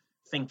guy,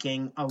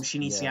 thinking, oh, she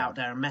needs to get out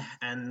there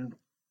and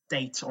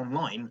date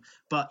online,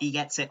 but he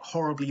gets it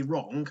horribly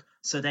wrong.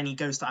 So then he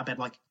goes to Abed,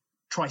 like,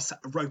 tries to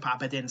rope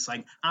Abed in,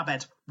 saying,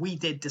 Abed, we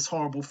did this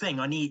horrible thing.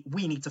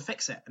 We need to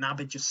fix it. And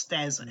Abed just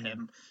stares at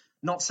him,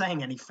 not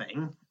saying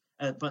anything.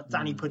 But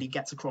Danny Pudi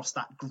gets across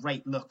that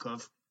great look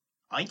of,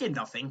 I did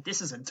nothing.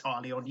 This is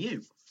entirely on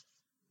you.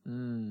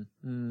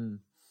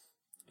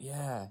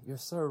 Yeah, you're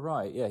so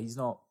right. Yeah, he's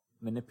not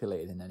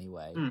manipulated in any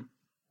way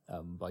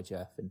by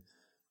Jeff. And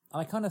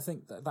I kind of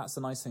think that's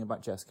the nice thing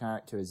about Jeff's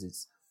character is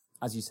it's,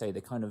 as you say,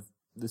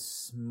 the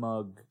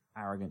smug,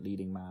 arrogant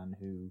leading man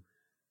who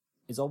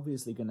is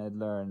obviously going to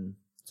learn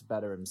to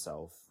better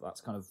himself. That's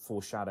kind of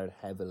foreshadowed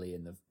heavily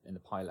in the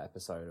pilot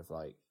episode of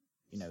like,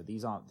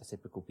 these aren't the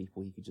typical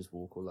people he could just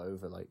walk all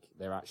over. Like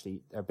they're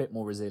a bit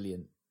more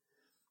resilient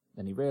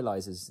than he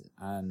realizes,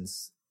 and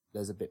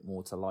there's a bit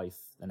more to life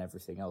than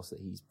everything else that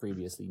he's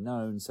previously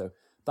known. So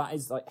that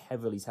is like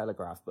heavily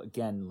telegraphed. But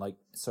again, like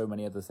so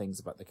many other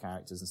things about the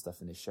characters and stuff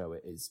in this show,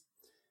 it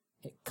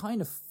kind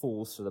of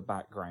falls to the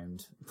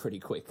background pretty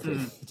quickly.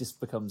 It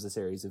just becomes a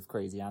series of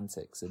crazy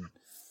antics, and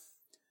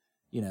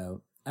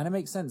and it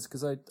makes sense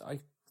because I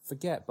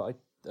forget, but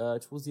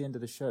towards the end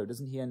of the show,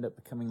 doesn't he end up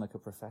becoming like a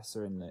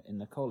professor in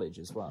the college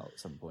as well at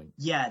some point?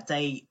 Yeah,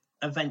 they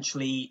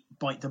eventually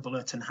bite the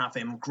bullet and have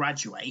him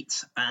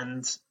graduate,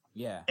 and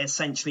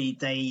essentially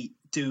they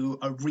do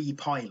a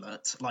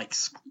repilot, like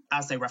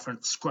as they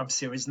reference Scrub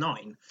Series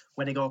 9,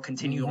 where they go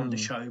continue on the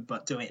show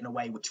but do it in a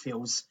way which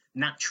feels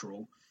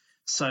natural.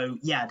 So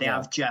they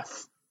have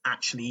Jeff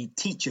actually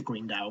teach at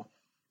Greendale,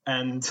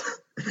 and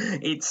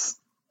it's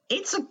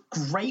a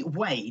great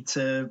way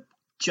to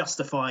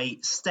justify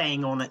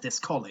staying on at this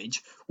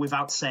college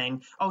without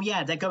saying, oh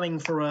yeah, they're going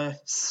for a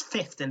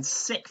 5th and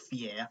 6th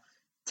year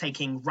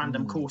taking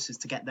random courses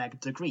to get their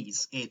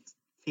degrees. It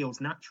feels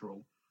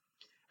natural.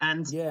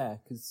 And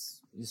because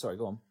sorry,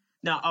 go on.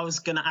 Now, I was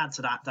going to add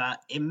to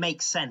that it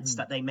makes sense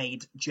that they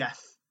made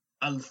Jeff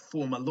a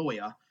former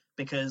lawyer,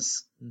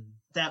 because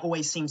there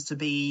always seems to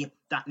be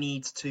that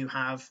need to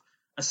have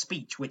a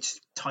speech which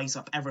ties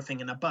up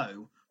everything in a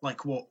bow,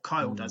 like what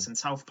Kyle does in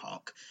South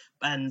Park.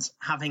 And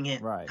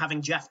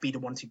having Jeff be the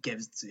one who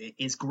gives it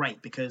is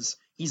great, because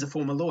he's a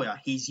former lawyer.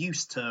 He's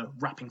used to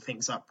wrapping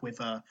things up with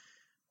a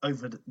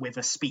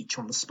speech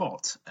on the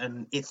spot,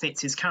 and it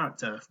fits his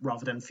character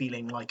rather than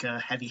feeling like a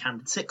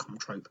heavy-handed sitcom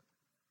trope.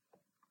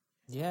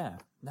 Yeah,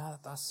 no,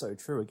 that's so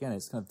true. Again,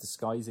 it's kind of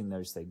disguising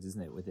those things,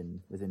 isn't it,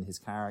 within his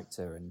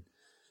character? And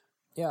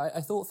yeah,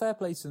 I thought fair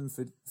play to him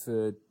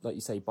for, like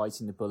you say,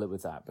 biting the bullet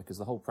with that, because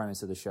the whole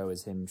premise of the show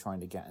is him trying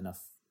to get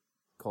enough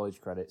college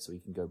credit so he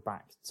can go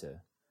back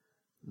to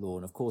law.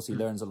 And of course, he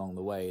learns along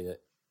the way that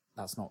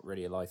that's not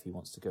really a life he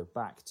wants to go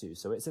back to.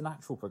 So it's a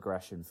natural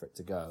progression for it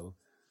to go.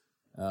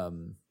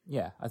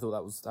 Yeah, I thought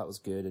that was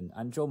good.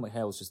 And John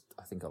McHale's just,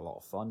 I think, a lot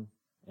of fun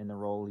in the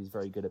role. He's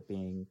very good at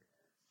being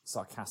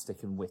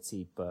sarcastic and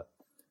witty, but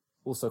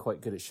also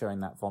quite good at showing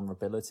that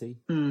vulnerability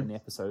in the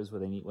episodes where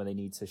they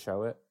need to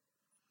show it.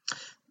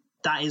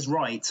 That is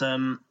right.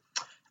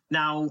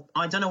 Now,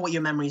 I don't know what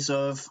your memories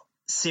of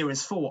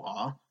Series 4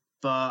 are,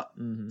 but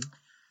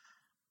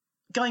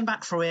going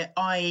back through it,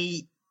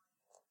 I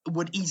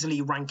would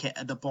easily rank it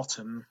at the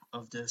bottom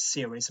of the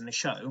series and the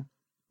show.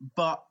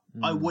 But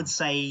I would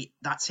say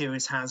that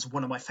series has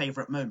one of my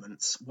favourite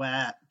moments,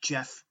 where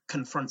Jeff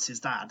confronts his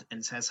dad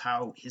and says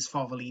how his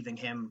father leaving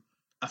him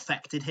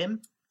affected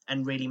him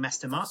and really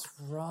messed him up.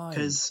 Right.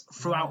 Because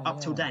throughout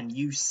up till then,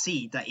 you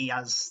see that he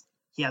has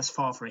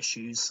father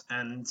issues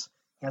and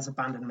he has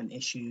abandonment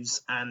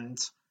issues, and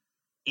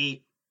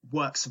it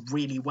works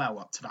really well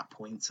up to that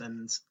point.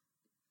 And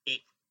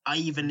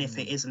even if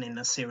it isn't in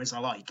a series I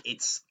like,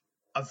 it's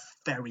a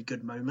very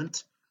good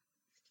moment.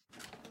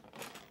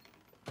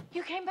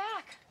 You came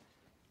back.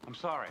 I'm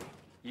sorry.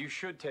 You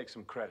should take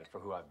some credit for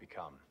who I've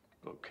become.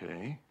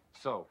 Okay.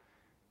 So,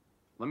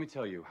 let me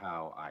tell you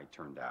how I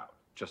turned out,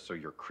 just so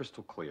you're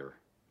crystal clear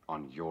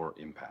on your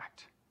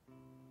impact.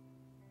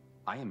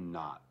 I am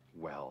not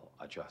well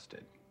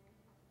adjusted.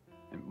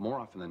 And more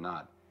often than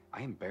not,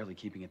 I am barely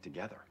keeping it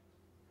together.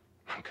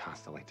 I'm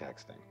constantly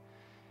texting,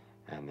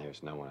 and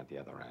there's no one at the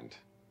other end.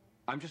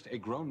 I'm just a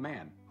grown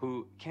man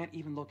who can't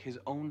even look his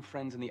own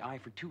friends in the eye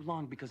for too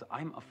long because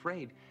I'm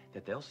afraid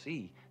that they'll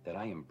see that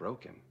I am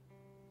broken.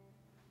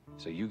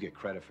 So you get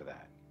credit for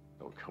that.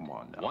 Oh, come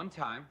on now. One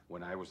time,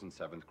 when I was in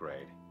 7th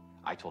grade,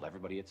 I told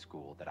everybody at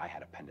school that I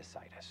had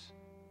appendicitis.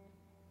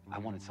 I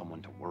wanted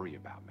someone to worry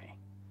about me.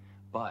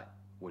 But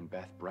when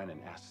Beth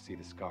Brennan asked to see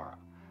the scar,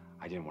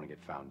 I didn't want to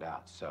get found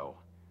out, so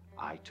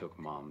I took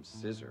Mom's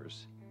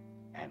scissors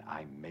and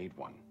I made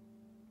one.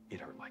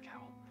 It hurt like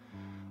hell.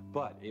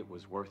 But it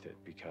was worth it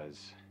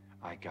because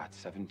I got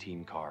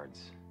 17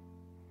 cards,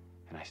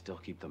 and I still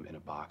keep them in a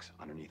box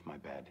underneath my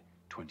bed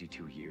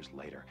 22 years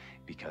later,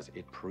 because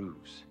it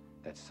proves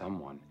that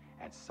someone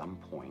at some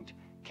point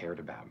cared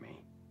about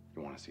me.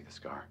 You want to see the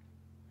scar?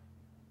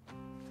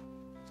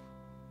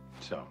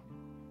 So,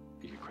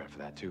 you get credit for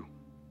that too.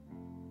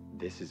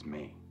 This is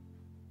me.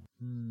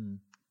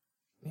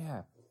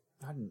 Yeah,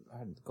 I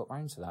hadn't got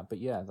round to that, but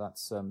yeah,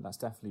 that's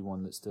definitely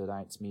one that stood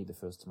out to me the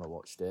first time I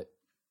watched it.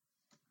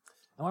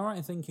 Am I right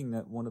in thinking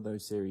that one of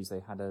those series they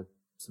had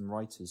some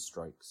writers'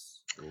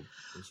 strikes or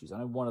issues? I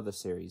know one of the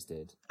series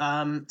did.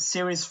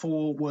 Series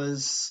 4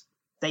 was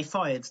they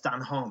fired Dan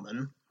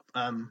Harmon.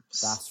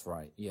 That's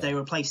right. Yeah, they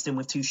replaced him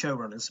with 2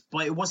 showrunners,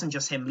 but it wasn't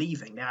just him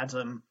leaving. They had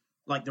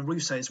like the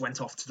Russos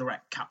went off to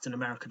direct Captain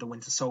America: The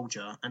Winter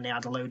Soldier, and they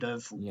had a load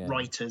of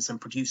writers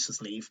and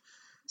producers leave.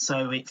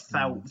 So it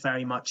felt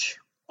very much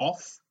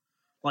off,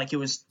 like it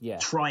was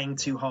trying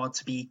too hard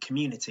to be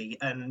Community.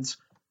 And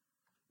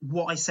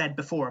what I said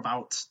before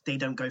about they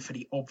don't go for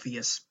the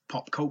obvious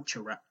pop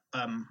culture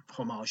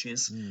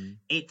homages,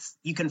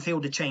 you can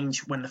feel the change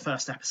when the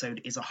first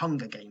episode is a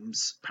Hunger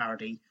Games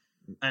parody,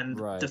 and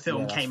the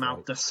film came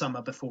out the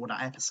summer before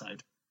that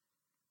episode.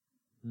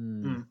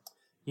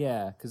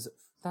 Yeah, because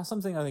that's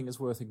something I think is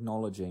worth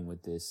acknowledging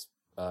with this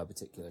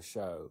particular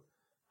show.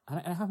 And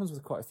it happens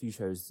with quite a few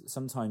shows.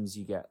 Sometimes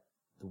you get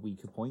the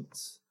weaker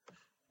points,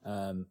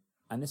 and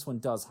this one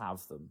does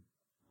have them.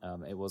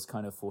 It was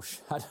kind of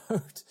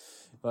foreshadowed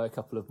by a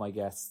couple of my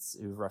guests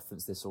who've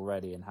referenced this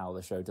already, and how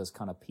the show does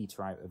kind of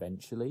peter out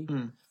eventually.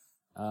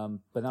 But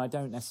then I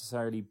don't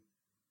necessarily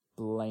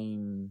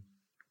blame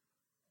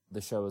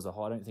the show as a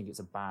whole. I don't think it's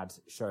a bad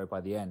show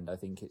by the end. I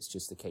think it's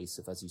just a case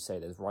of, as you say,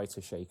 there's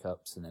writer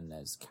shakeups, and then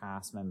there's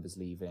cast members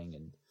leaving,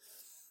 and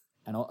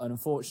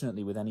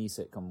unfortunately with any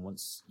sitcom,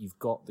 once you've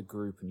got the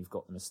group and you've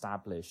got them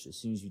established, as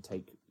soon as you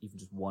take even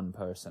just one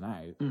person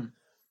out,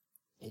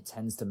 it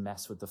tends to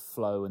mess with the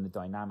flow and the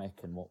dynamic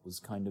and what was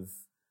kind of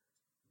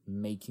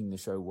making the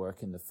show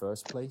work in the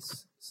first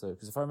place. So,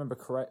 because if I remember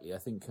correctly, I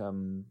think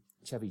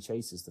Chevy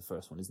Chase is the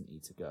first one, isn't he,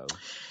 to go?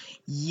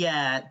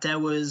 Yeah, there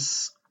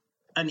was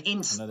an I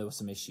know there were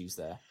some issues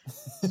there.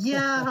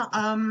 Yeah,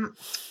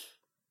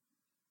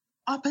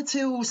 up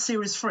until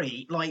series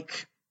 3,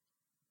 like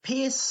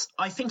Pierce,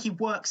 I think he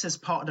works as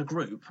part of the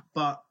group,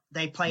 but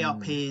they play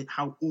up here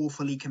how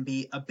awful he can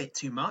be a bit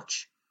too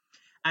much.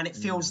 And it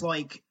feels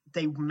like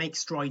they make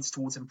strides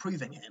towards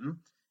improving him,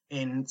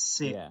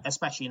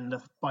 especially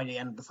by the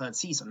end of the third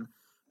season.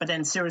 But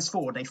then series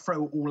 4, they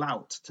throw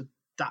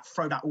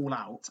that all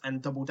out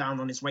and double down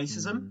on his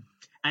racism.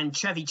 And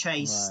Chevy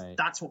Chase,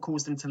 that's what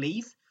caused him to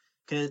leave,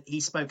 because he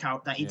spoke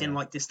out that he didn't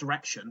like this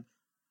direction.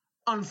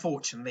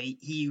 Unfortunately,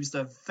 he used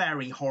a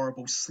very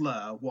horrible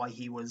slur while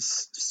he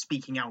was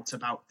speaking out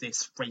about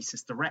this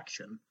racist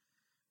direction.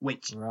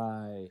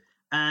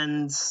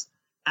 And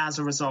as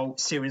a result,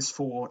 series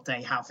 4,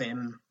 they have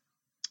him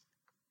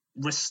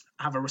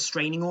have a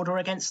restraining order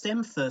against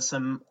him for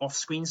some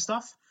off-screen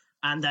stuff.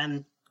 And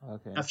then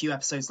a few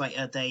episodes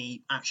later,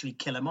 they actually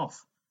kill him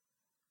off.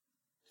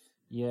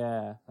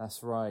 Yeah,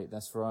 that's right.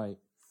 It's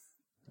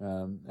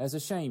a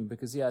shame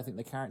because, I think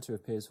the character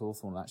of Piers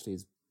Hawthorne actually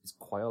is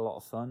quite a lot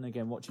of fun.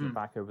 Again, watching it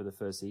back over the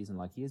first season,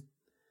 like, he is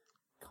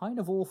kind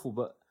of awful,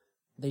 but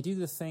they do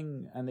the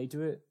thing and they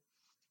do it.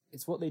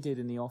 It's what they did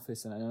in The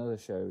Office and other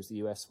shows, the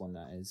US one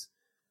that is,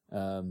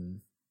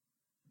 and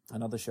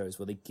other shows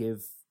where they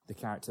give the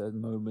character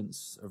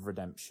moments of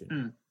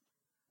redemption.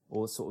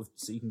 Or sort of,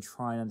 so you can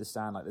try and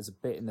understand, like, there's a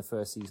bit in the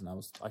first season,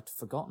 I'd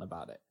forgotten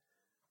about it,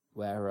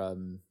 where,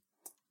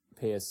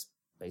 Pierce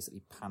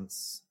basically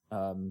pants,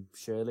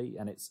 Shirley,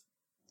 and it's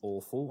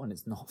awful and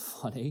it's not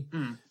funny.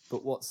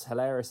 But what's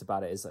hilarious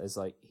about it is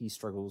like, he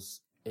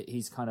struggles,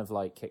 he's kind of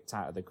like kicked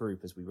out of the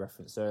group, as we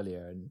referenced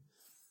earlier,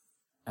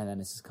 and then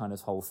it's this kind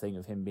of whole thing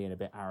of him being a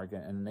bit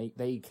arrogant, and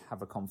they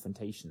have a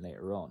confrontation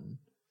later on,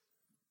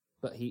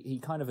 but he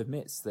kind of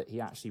admits that he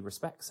actually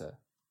respects her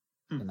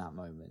in that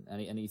moment, and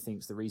he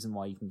thinks the reason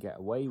why he can get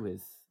away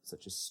with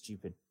such a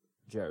stupid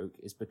joke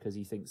is because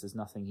he thinks there's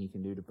nothing he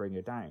can do to bring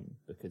her down,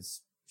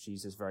 because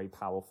she's this very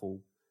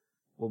powerful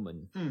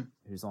woman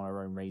who's on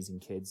her own raising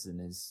kids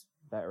and is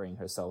bettering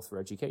herself through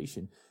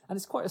education. And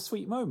it's quite a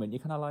sweet moment. You're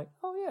kind of like,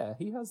 oh yeah,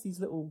 he has these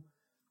little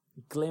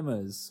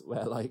glimmers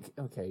where, like,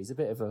 okay, he's a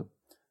bit of a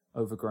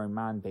overgrown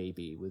man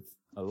baby with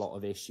a lot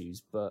of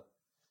issues, but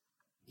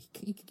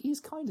he's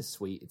kind of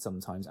sweet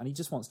sometimes, and he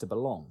just wants to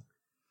belong.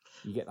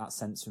 You get that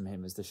sense from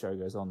him as the show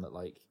goes on that,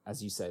 like,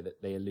 as you say,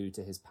 that they allude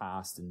to his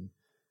past and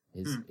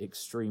his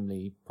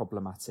extremely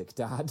problematic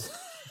dad.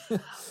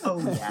 Oh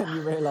yeah. And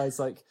you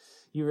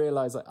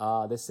realize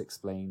like, this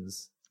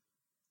explains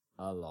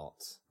a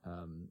lot.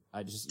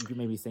 You can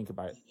maybe think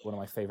about one of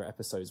my favorite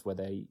episodes where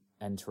they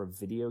enter a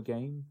video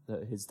game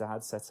that his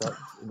dad set up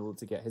in order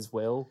to get his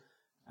will,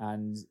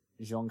 and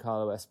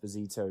Giancarlo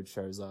Esposito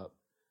shows up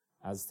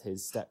as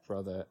his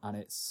stepbrother, and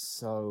it's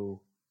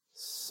so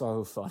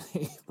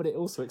funny, but it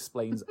also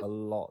explains a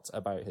lot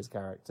about his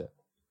character.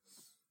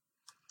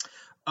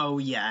 Oh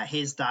yeah,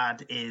 his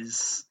dad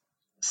is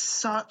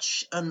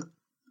such an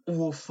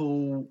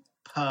awful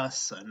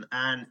person,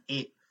 and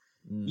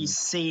you're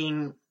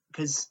seeing,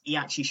 because he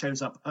actually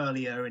shows up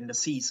earlier in the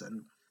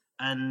season,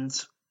 and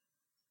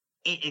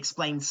it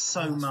explains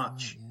so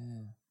much.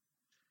 Right,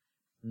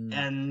 yeah.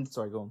 And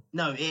sorry, go on.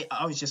 No, it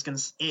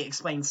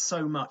explains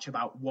so much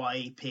about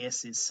why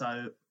Pierce is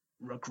so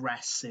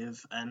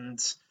regressive, and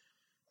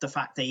the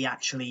fact that he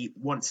actually,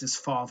 once his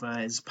father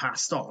has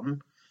passed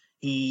on,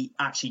 he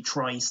actually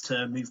tries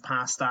to move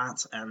past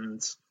that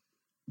and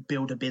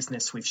build a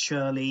business with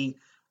Shirley.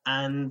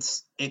 And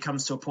it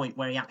comes to a point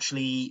where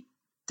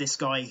this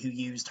guy who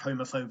used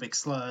homophobic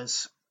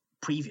slurs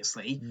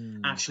previously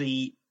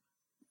actually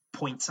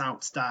points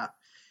out that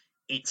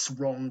it's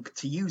wrong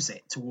to use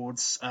it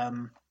towards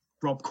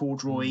Rob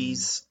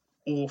Corddry's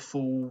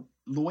awful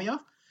lawyer.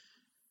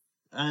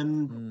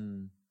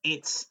 And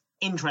it's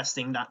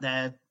interesting that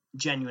they're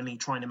genuinely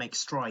trying to make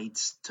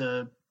strides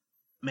to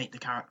make the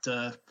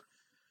character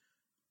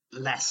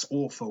less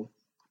awful,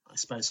 I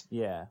suppose.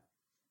 Yeah.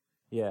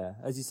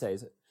 As you say,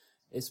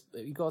 it's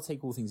you got to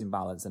take all things in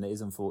balance, and it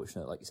is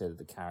unfortunate, like you said, that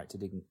the character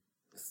didn't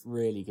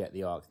really get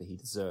the arc that he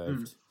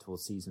deserved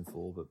towards season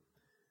 4. But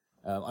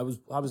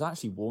I was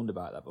actually warned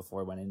about that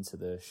before I went into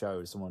the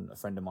show. A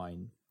friend of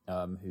mine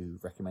who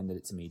recommended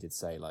it to me did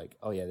say, like,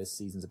 oh yeah, this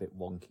season's a bit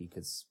wonky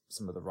because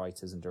some of the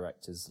writers and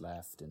directors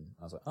left, and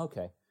I was like,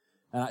 okay.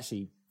 And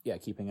actually,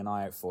 keeping an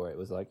eye out for it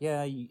was like,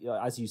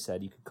 as you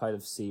said, you could kind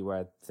of see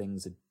where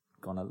things had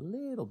gone a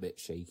little bit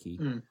shaky.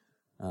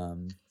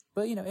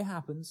 But it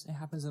happens. It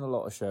happens in a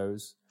lot of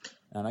shows.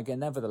 And again,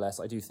 nevertheless,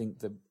 I do think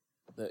that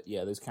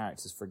those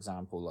characters, for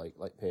example,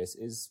 like Pierce,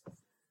 is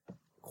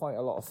quite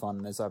a lot of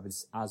fun. As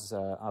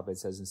Abed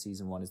says in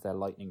season 1, is their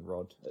lightning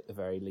rod at the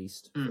very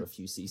least for a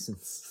few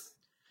seasons.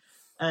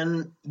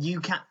 And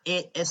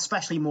it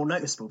especially more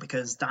noticeable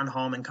because Dan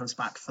Harmon comes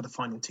back for the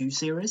final 2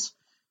 series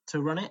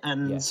to run it,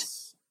 and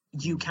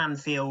you can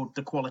feel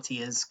the quality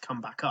has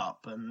come back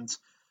up. And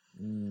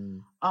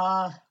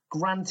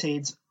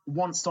granted,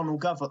 once Donald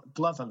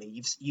Glover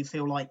leaves, you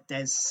feel like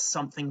there's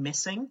something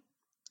missing,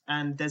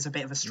 and there's a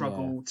bit of a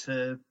struggle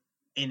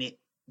in it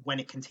when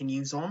it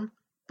continues on.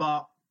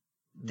 But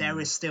there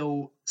is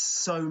still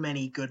so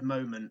many good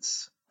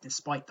moments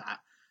despite that.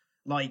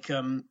 Like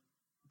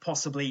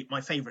possibly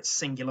my favourite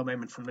singular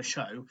moment from the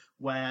show,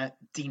 where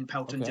Dean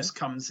Pelton just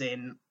comes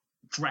in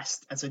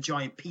dressed as a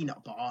giant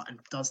peanut bar and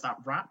does that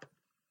rap.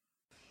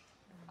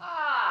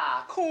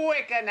 Ah,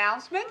 quick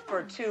announcement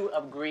for two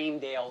of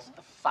Greendale's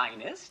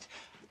finest.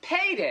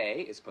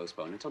 Payday is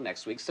postponed until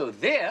next week, so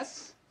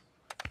this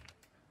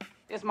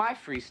is my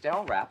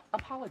freestyle rap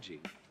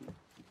apology.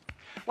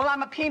 Well,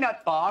 I'm a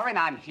peanut bar, and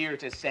I'm here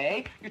to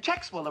say your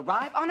checks will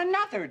arrive on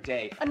another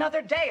day.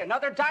 Another day,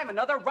 another dime,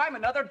 another rhyme,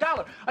 another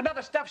dollar.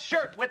 Another stuffed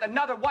shirt with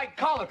another white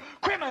collar.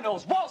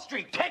 Criminals, Wall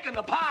Street taking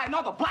the pie, and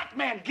all the black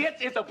man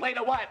gets is a plate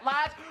of white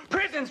lies.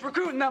 Prisons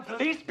recruiting them,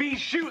 police be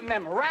shooting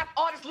them, rap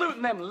artists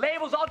looting them,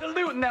 labels all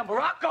diluting them.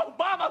 Barack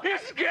Obama is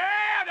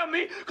scared of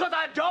me, because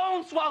I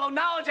don't swallow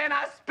knowledge and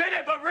I spit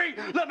it for free.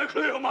 Let me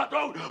clear my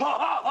throat. Ha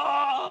ha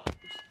ha!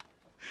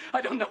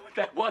 I don't know what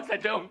that was,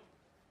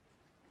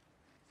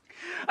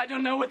 I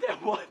don't know what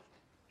that was.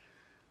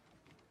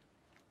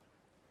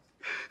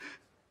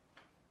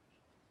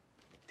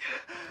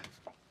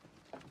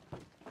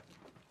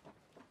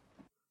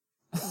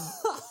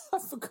 I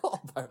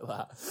forgot about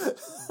that.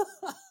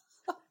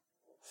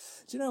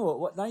 Do you know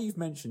what? Now you've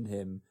mentioned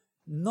him,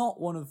 not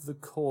one of the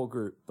core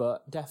group,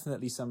 but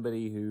definitely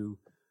somebody who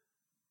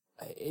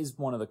is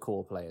one of the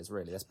core players,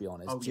 really, let's be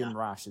honest. Jim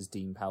Rash as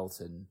Dean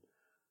Pelton.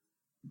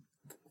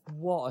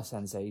 What a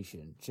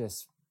sensation.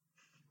 Just,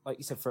 like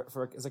you said,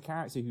 for as a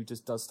character who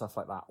just does stuff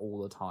like that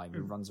all the time,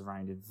 who runs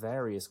around in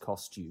various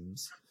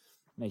costumes,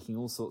 making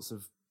all sorts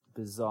of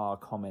bizarre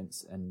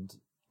comments and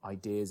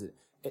ideas.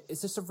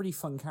 It's just a really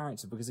fun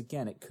character because,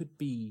 again, it could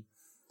be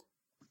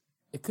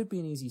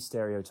an easy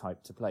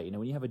stereotype to play. You know,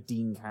 when you have a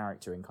Dean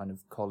character in kind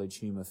of college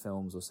humor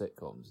films or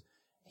sitcoms,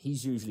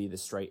 he's usually the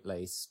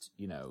straight-laced,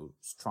 you know,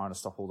 trying to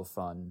stop all the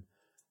fun,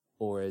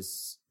 or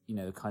as, you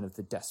know, kind of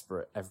the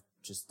desperate,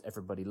 just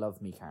everybody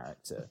love me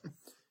character.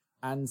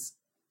 And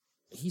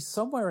he's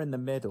somewhere in the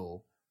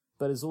middle,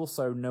 but is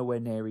also nowhere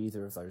near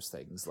either of those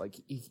things.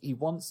 Like, he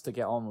wants to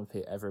get on with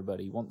it,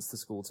 everybody, wants the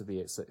school to be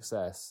a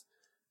success,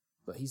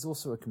 but he's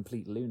also a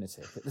complete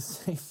lunatic at the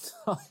same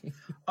time.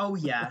 Oh,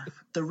 yeah.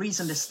 The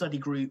reason this study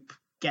group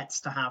gets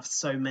to have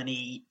so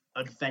many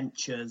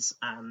adventures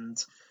and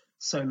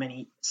so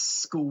many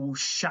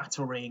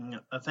school-shattering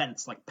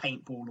events like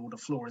paintball or the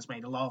floor is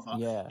made of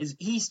lava is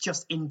he's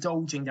just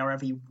indulging their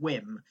every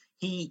whim.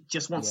 He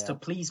just wants to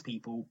please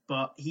people,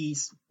 but he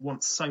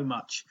wants so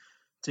much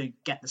to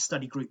get the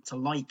study group to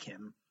like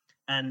him.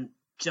 And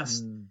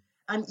just...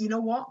 And you know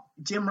what?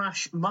 Jim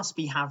Rash must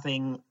be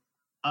having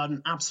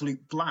an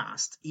absolute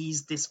blast.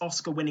 He's this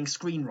Oscar-winning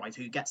screenwriter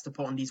who gets to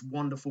put on these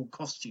wonderful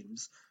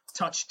costumes,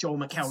 touch Joel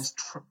McHale's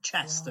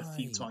chest a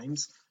few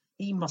times.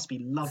 He must be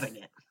loving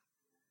it.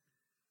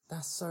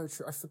 That's so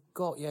true. I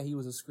forgot. Yeah, he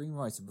was a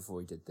screenwriter before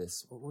he did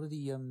this. What did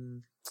he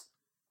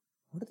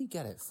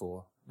get it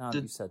for? Now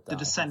that you said that, The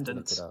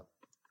Descendants. Look it up.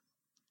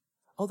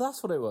 Oh,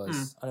 that's what it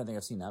was. I don't think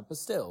I've seen that, but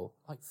still,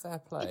 like, fair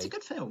play. It's a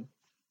good film.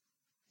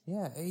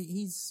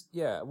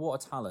 Yeah,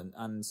 what a talent.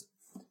 And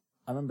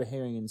I remember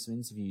hearing in some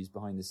interviews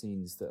behind the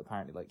scenes that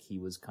apparently, like, he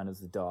was kind of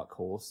the dark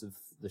horse of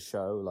the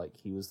show. Like,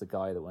 he was the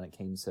guy that when it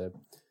came to,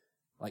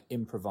 like,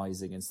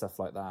 improvising and stuff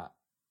like that,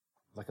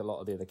 like, a lot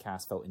of the other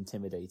cast felt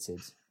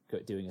intimidated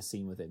doing a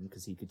scene with him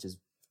because he could just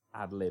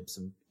ad-lib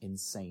some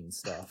insane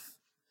stuff.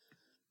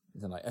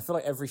 And like, I feel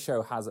like every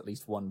show has at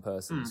least one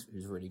person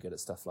who's really good at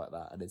stuff like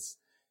that. And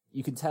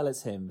you can tell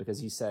it's him because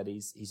he said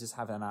he's just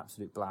having an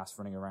absolute blast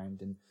running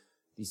around in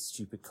these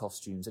stupid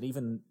costumes. And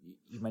even,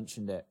 you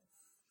mentioned it,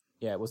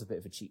 it was a bit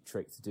of a cheap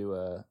trick to do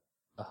a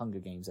Hunger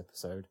Games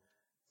episode.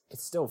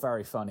 It's still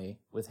very funny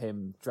with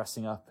him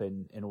dressing up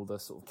in all the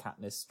sort of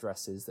Katniss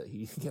dresses that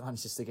he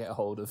manages to get a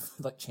hold of,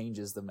 like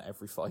changes them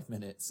every 5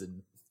 minutes.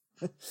 And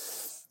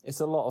it's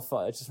a lot of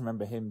fun. I just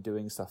remember him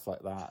doing stuff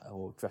like that,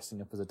 or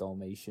dressing up as a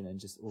Dalmatian and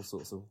just all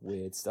sorts of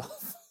weird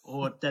stuff.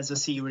 Or there's a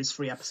series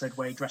 3 episode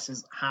where he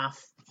dresses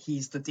half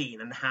he's the dean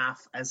and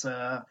half as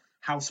a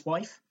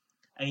housewife,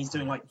 and he's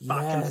doing like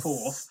back and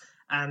forth,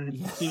 and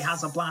he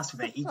has a blast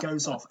with it. He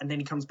goes off and then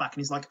he comes back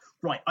and he's like,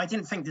 right, I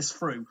didn't think this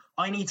through.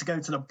 I need to go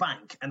to the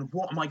bank, and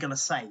what am I going to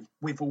say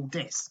with all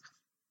this?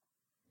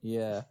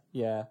 Yeah,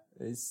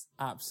 it's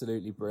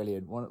absolutely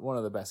brilliant. One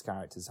of the best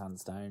characters,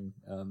 hands down.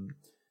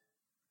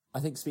 I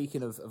think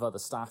speaking of other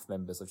staff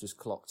members, I've just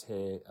clocked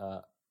here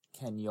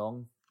Ken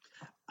Jeong,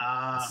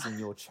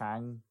 Senor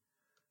Chang.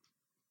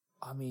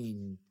 I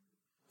mean,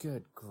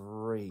 good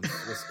grief,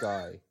 this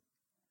guy.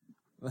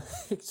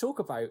 Talk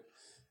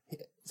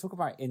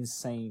about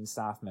insane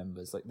staff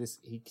members. Like this,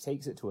 he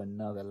takes it to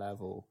another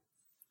level.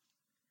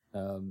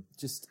 I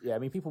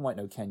mean, people might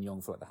know Ken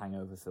Jeong for like the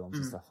Hangover films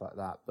and stuff like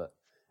that, but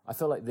I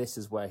feel like this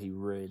is where he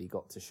really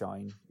got to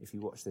shine. If you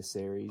watch this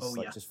series,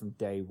 just from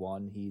day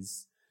one,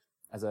 he's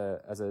as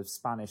a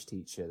Spanish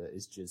teacher that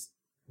is just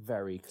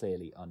very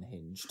clearly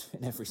unhinged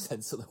in every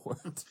sense of the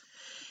word.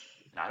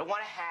 I don't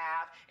want to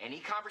have any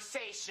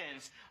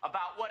conversations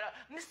about what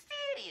a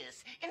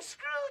mysterious,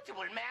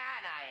 inscrutable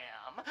man I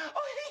am.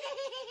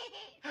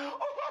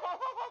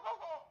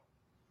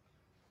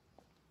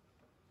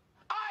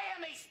 I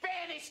am a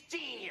Spanish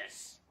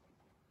genius.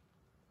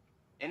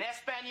 In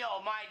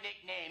Espanol, my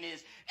nickname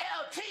is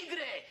El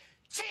Tigre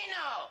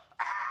Chino.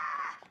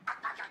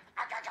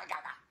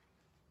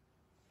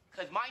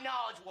 my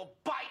knowledge will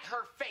bite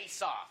her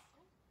face off.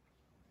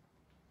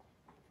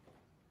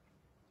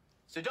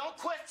 So don't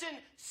question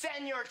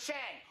Senor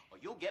Chang, or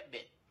you'll get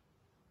bit.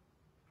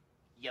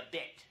 You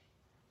bit.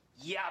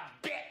 You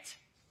bit.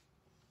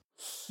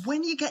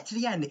 When you get to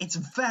the end, it's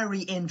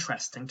very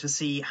interesting to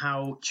see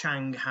how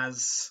Chang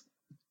has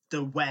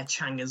where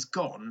Chang has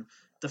gone.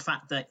 The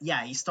fact that,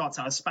 yeah, he starts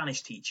out as a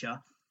Spanish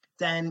teacher,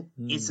 then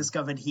it's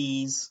discovered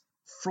he's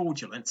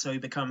fraudulent, so he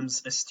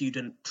becomes a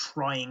student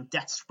trying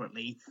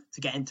desperately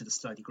to get into the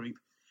study group.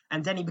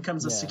 And then he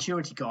becomes a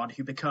security guard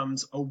who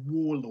becomes a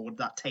warlord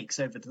that takes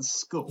over the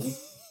school.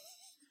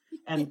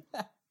 And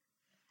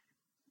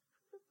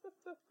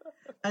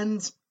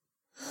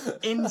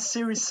in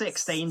Series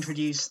 6, they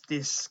introduced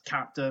this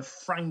character,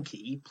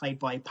 Frankie, played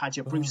by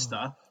Paget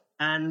Brewster.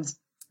 And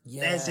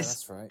there's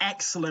this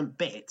excellent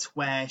bit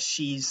where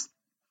she's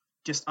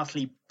just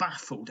utterly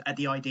baffled at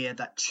the idea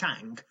that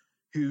Chang,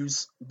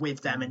 who's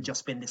with them and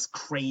just been this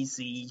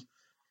crazy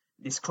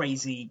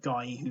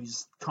guy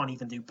who's can't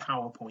even do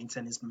PowerPoint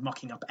and is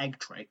mucking up egg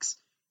tricks,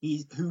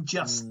 who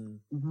just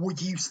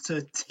used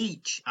to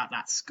teach at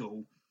that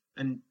school.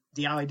 And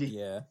the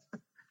idea...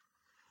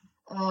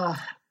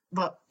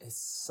 but it's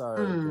so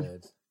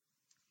good.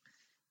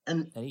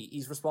 And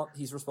he's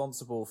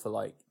responsible for,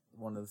 like,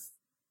 one of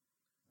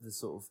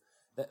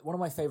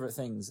my favorite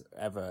things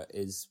ever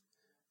is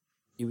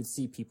you would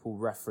see people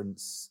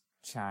reference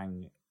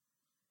Chang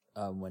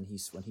when he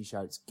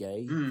shouts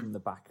gay from the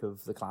back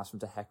of the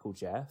classroom to heckle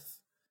Jeff.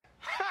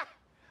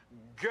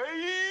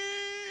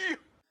 Gay!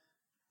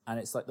 And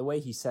it's like the way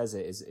he says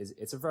it is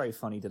it's a very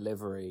funny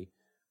delivery,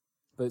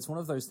 but it's one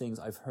of those things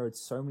I've heard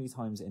so many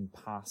times in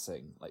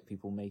passing, like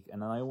people make,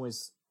 and I'm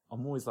always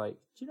like,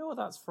 do you know what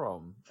that's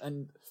from?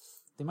 And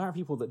the amount of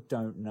people that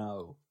don't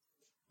know,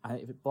 and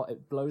it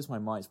blows my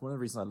mind. It's one of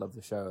the reasons I love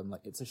the show. And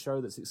like, it's a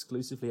show that's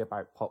exclusively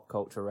about pop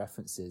culture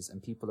references,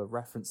 and people are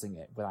referencing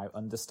it without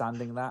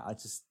understanding that.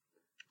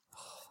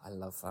 I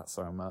love that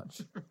so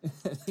much.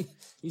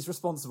 He's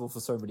responsible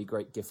for so many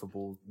great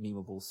gifable,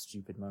 memeable,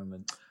 stupid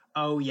moments.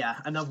 Oh yeah,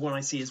 another one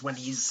I see is when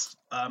he's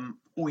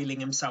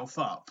oiling himself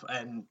up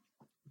and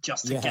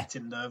just to get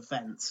in the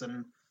vents.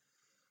 And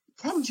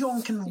Ken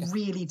Jeong can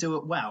really do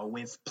it well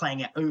with playing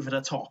it over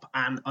the top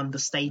and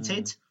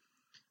understated.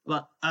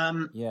 But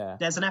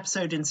there's an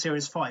episode in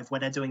Series 5 where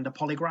they're doing the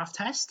polygraph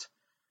test,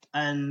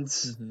 and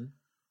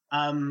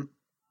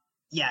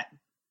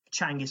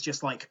Chang is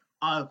just like,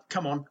 "Oh,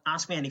 come on,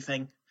 ask me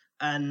anything."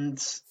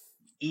 And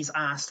he's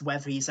asked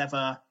whether he's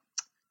ever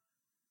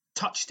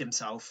touched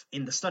himself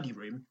in the study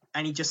room,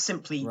 and he just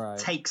simply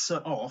takes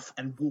it off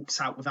and walks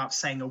out without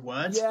saying a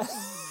word. Yeah.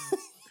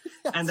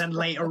 And then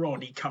later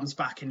on, he comes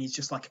back and he's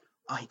just like,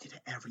 "I did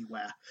it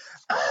everywhere,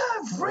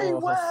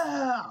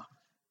 everywhere."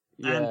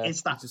 Yeah, and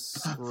it's that he just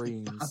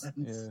screams.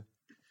 Yeah.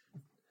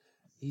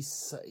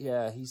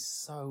 He's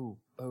so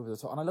over the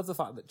top, and I love the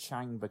fact that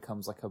Chang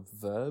becomes like a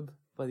verb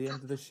by the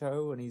end of the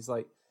show, and he's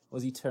like,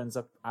 he turns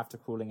up after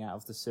crawling out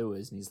of the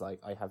sewers, and he's like,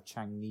 "I have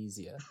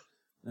Changnesia,"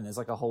 and there's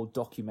like a whole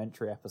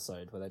documentary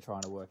episode where they're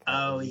trying to work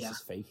out if he's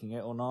just faking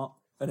it or not,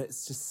 and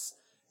it's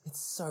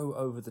so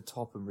over the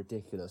top and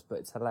ridiculous, but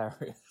it's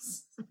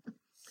hilarious.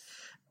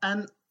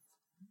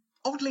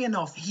 Oddly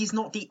enough, he's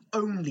not the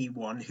only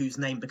one whose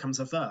name becomes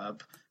a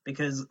verb,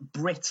 because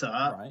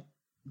Britta,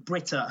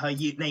 her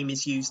name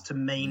is used to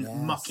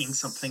mean mucking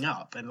something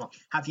up, and like,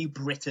 have you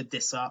Britted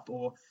this up,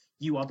 or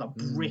you are the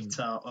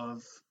Britta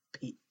of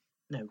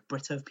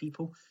Britta of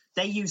people.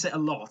 They use it a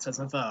lot as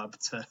a verb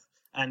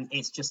and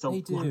it's just a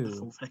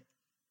wonderful thing.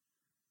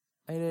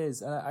 It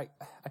is, and I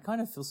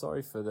kind of feel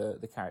sorry for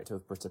the character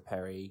of Britta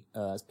Perry,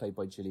 as played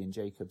by Gillian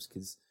Jacobs,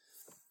 because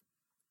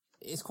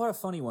it's quite a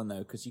funny one, though,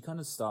 because you kind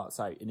of starts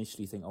out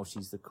initially think, oh,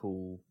 she's the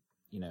cool,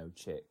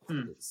 chick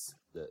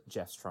that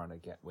Jeff's trying to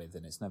get with,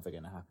 and it's never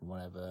going to happen,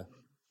 whatever.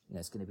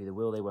 It's going to be the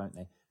will they, won't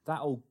they?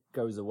 That all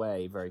goes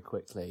away very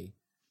quickly,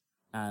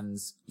 and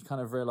you kind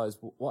of realise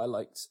what I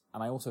liked,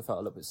 and I also felt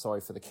a little bit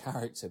sorry for the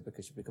character,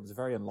 because she becomes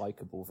very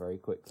unlikable very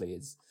quickly,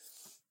 is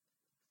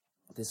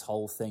this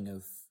whole thing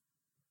of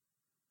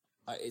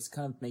it's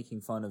kind of making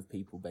fun of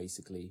people,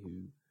 basically,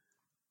 who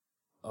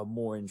are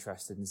more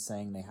interested in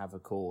saying they have a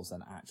cause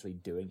than actually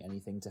doing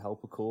anything to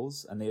help a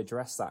cause. And they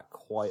address that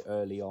quite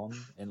early on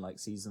in like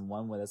season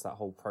 1, where there's that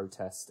whole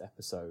protest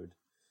episode.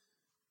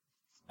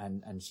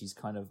 And she's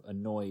kind of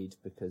annoyed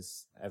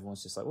because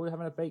everyone's just like, well, we're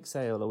having a bake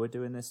sale, or we're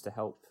doing this to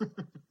help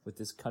with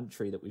this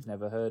country that we've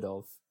never heard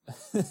of.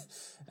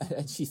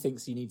 And she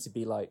thinks you need to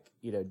be like,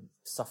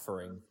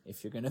 suffering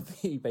if you're going to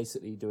be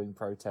basically doing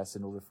protests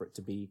in order for it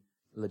to be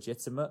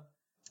legitimate.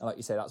 And like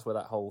you say, that's where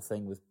that whole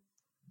thing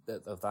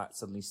of that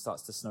suddenly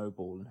starts to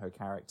snowball, and her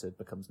character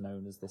becomes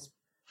known as this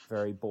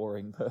very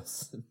boring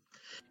person.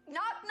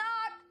 Knock,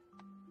 knock!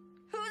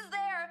 Who's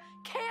there?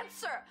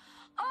 Cancer!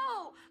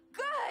 Oh,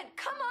 good!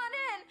 Come on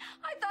in!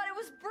 I thought it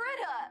was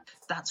Britta!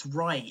 That's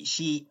right.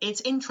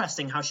 It's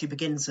interesting how she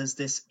begins as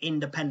this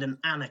independent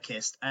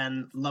anarchist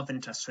and love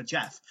interest for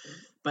Jeff,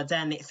 but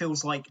then it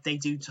feels like they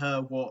do to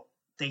her what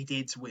they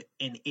did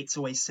in It's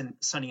Always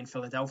Sunny in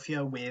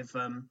Philadelphia with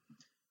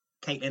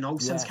Caitlin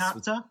Olsen's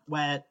character,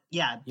 where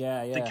yeah,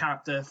 the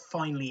character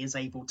finally is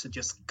able to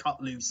just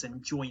cut loose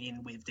and join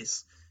in with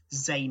this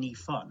zany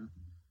fun.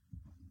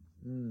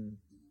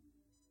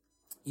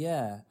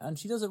 Yeah, and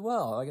she does it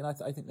well. Like, and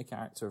I think the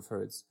character of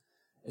her is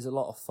a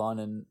lot of fun,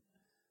 and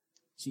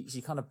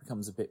she kind of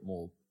becomes a bit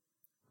more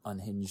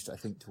unhinged, I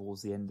think,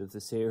 towards the end of the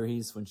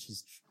series when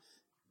she's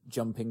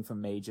jumping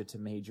from major to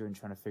major and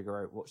trying to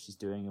figure out what she's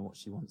doing and what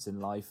she wants in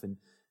life.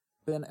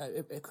 But then,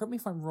 correct me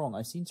if I'm wrong,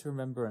 I seem to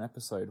remember an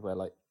episode where,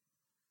 like,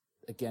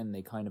 again,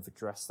 they kind of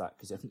address that,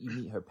 because I think you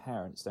meet her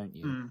parents, don't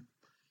you?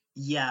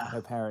 Yeah.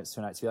 Her parents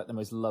turn out to be like the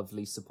most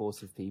lovely,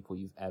 supportive people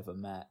you've ever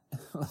met.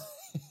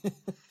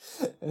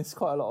 And it's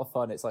quite a lot of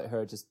fun. It's like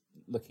her just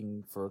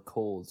looking for a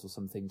cause or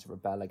something to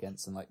rebel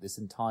against, and like this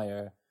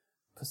entire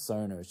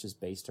persona is just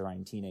based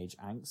around teenage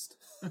angst,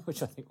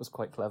 which I think was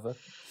quite clever.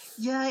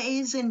 Yeah, it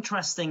is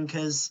interesting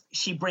because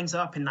she brings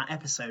up in that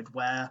episode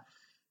where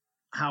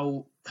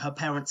how her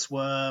parents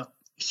were,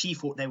 she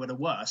thought they were the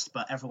worst,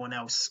 but everyone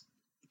else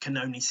can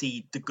only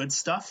see the good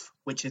stuff,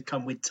 which had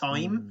come with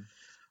time,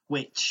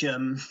 which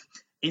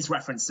is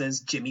referenced as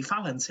Jimmy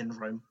Fallon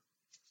syndrome.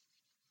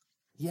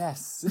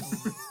 Yes,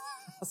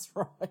 that's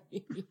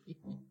right.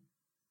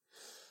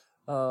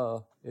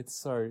 It's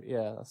so,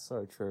 yeah, that's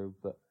so true.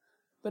 But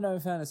no, in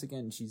fairness,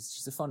 again,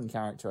 she's a fun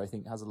character. I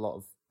think has a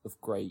lot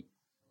of great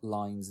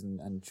lines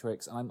and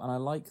tricks. And I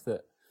like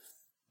that,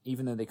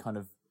 even though they kind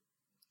of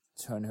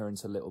turn her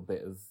into a little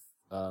bit of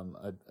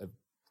a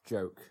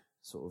joke,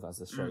 sort of, as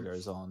the show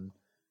goes on,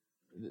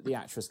 the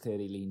actress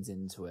clearly leans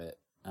into it.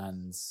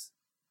 And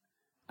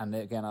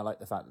again, I like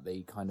the fact that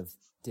they kind of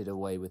did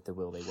away with the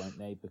will they won't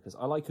they, because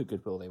I like a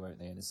good will they won't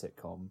they in a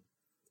sitcom,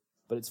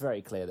 but it's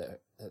very clear that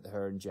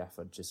her and Jeff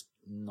are just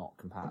not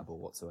compatible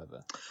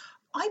whatsoever.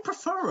 I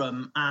prefer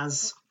them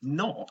as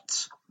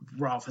not,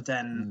 rather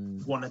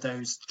than one of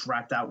those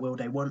dragged out will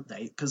they won't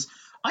they, because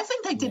I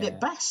think they did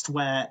it best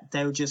where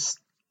they'll just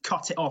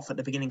cut it off at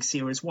the beginning of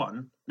series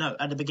 1, no,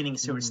 at the beginning of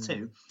series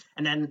 2,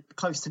 and then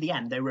close to the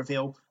end they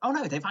reveal, oh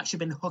no, they've actually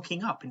been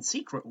hooking up in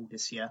secret all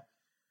this year.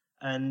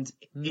 And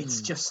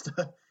it's just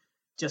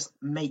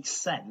makes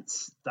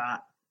sense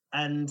that,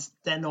 and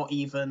they're not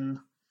even,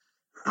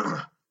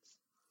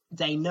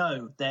 they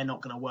know they're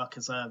not going to work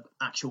as an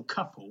actual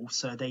couple,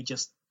 so they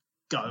just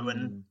go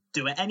and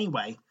do it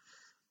anyway.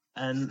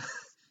 And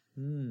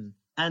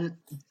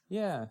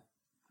yeah,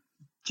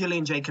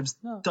 Gillian Jacobs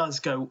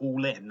does go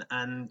all in,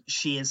 and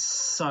she is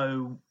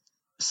so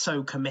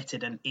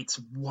committed, and it's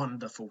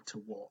wonderful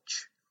to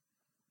watch.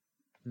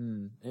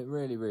 It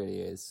really,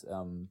 really is.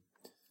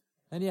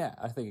 And yeah,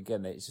 I think,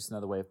 again, it's just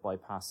another way of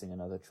bypassing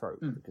another trope,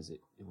 because it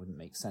wouldn't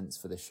make sense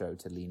for the show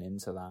to lean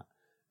into that.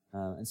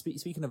 And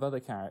speaking of other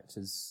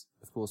characters,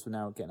 of course, we're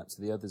now getting up to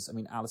the others. I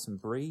mean, Alison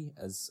Brie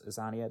as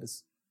Annie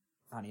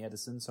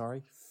Edison,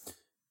 sorry.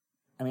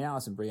 I mean,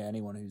 Alison Brie,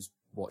 anyone who's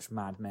watched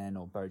Mad Men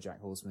or BoJack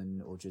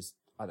Horseman or just,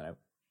 I don't know,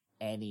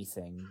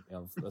 anything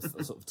of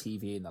sort of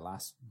TV in the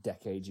last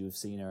decade, you have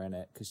seen her in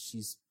it, because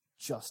she's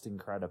just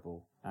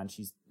incredible. And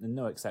she's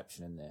no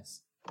exception in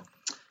this.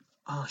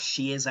 Oh,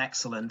 she is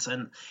excellent.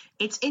 And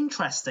it's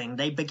interesting.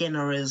 They begin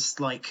her as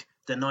like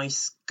the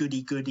nice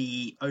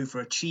goody-goody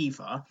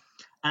overachiever.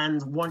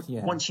 And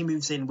once she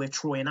moves in with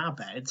Troy and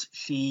Abed,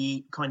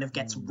 she kind of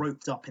gets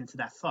roped up into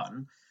their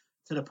fun,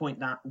 to the point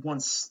that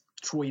once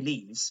Troy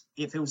leaves,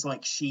 it feels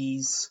like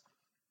she's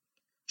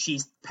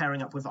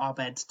pairing up with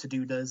Abed to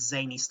do the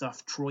zany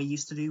stuff Troy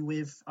used to do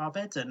with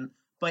Abed,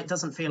 but it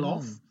doesn't feel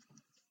off.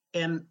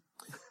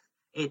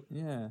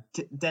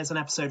 There's an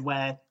episode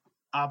where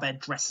Abed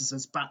dresses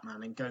as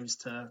Batman and goes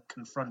to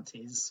confront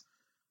his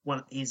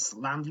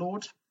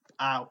landlord,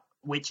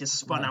 which is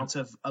spun out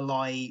of a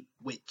lie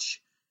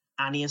which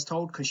Annie is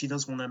told, because she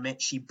does want to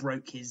admit she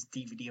broke his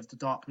DVD of The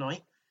Dark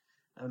Knight.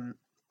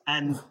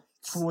 And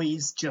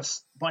Troy's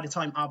just, by the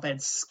time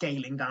Abed's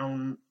scaling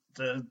down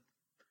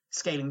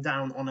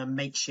on a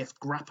makeshift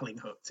grappling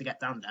hook to get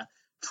down there,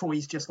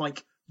 Troy's just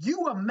like,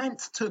 "You were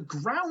meant to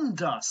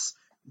ground us.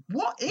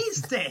 What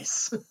is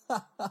this?"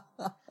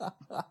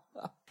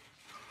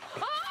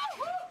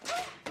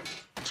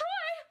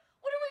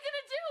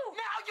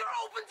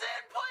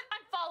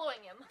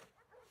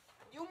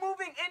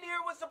 Moving in here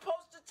was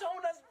supposed to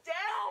tone us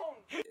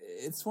down.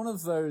 It's one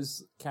of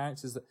those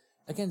characters that,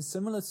 again,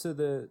 similar to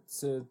the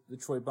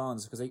Troy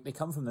Barnes, because they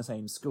come from the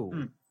same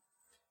school,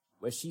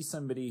 where she's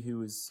somebody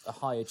who is a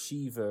high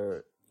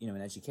achiever,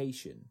 in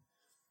education,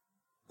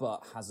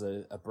 but has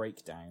a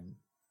breakdown,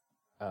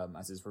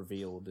 as is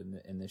revealed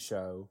in the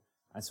show.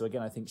 And so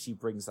again, I think she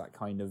brings that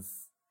kind of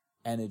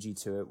energy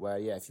to it, where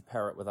if you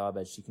pair it with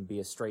Abed, she can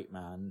be a straight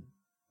man,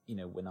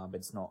 when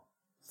Abed's not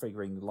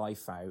figuring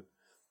life out,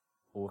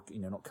 or,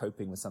 not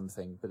coping with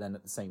something, but then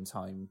at the same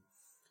time,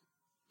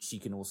 she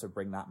can also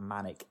bring that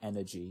manic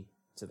energy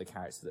to the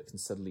character that can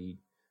suddenly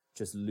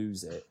just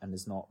lose it and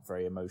is not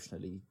very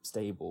emotionally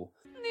stable.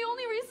 The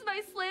only reason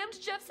I slammed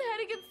Jeff's head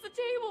against the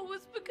table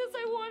was because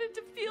I wanted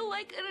to feel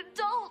like an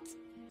adult.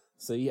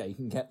 So yeah, you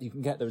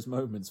can get those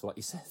moments where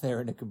you sit there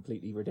in a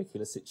completely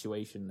ridiculous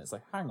situation. And it's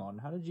like, hang on,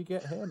 how did you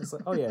get here? And it's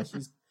like, oh yeah,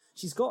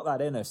 she's got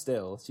that in her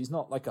still. She's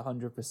not like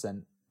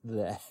 100%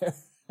 there,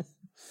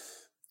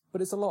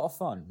 but it's a lot of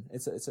fun.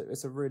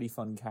 It's a really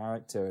fun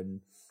character,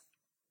 and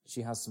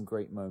she has some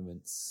great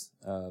moments.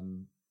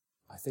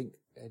 I think,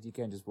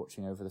 again, just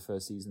watching over the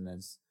first season,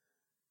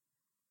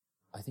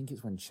 I think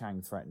it's when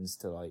Chang threatens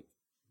to like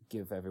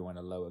give everyone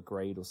a lower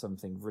grade or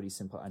something really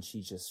simple, and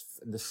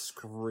the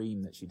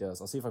scream that she does.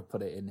 I'll see if I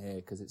put it in here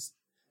because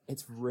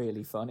it's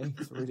really funny.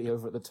 It's really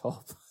over at the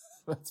top.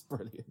 That's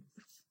brilliant.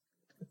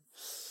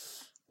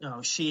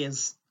 Oh, she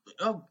is.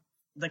 Oh,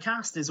 the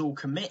cast is all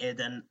committed,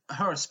 and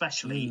her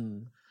especially.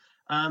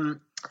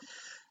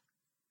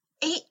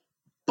 It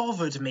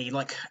bothered me,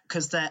 like,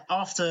 because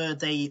after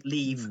they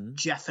leave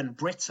Jeff and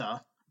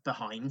Britta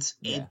behind,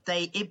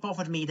 it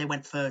bothered me they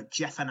went for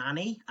Jeff and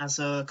Annie as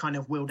a kind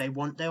of will they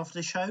want they of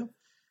the show,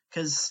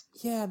 because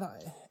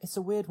it's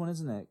a weird one,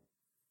 isn't it?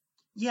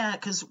 Yeah,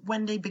 because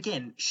when they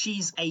begin,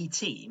 she's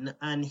 18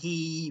 and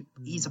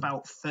he's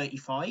about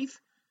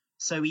 35,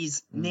 so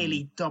he's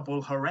nearly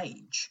double her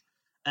age,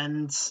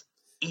 and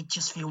it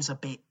just feels a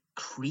bit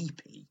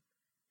creepy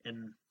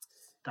in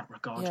that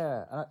regard.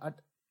 Yeah,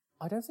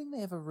 I don't think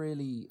they ever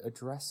really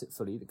address it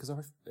fully, because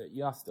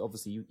you have to,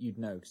 obviously you'd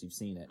know because you've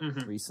seen it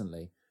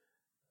recently.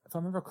 If I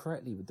remember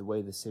correctly, with the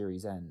way the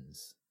series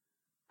ends,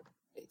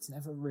 it's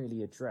never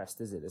really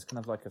addressed, is it? There's kind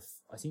of like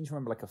I seem to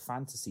remember like a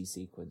fantasy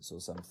sequence or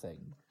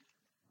something.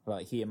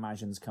 Like he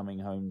imagines coming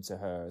home to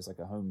her as like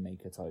a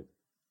homemaker type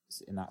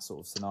in that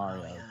sort of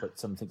scenario, but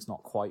something's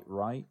not quite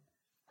right.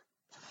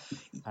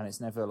 And it's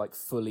never like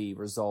fully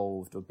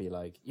resolved or be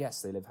like,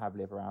 yes, they live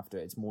happily ever after.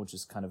 It's more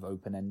just kind of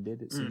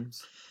open-ended, it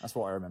seems. That's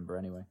what I remember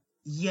anyway.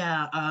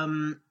 Yeah,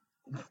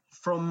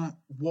 from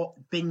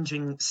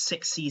binging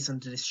 6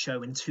 seasons of this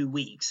show in 2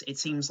 weeks, it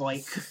seems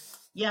like,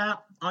 yeah,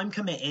 I'm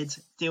committed,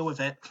 deal with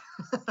it.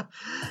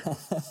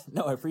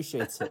 No, I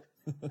appreciate it.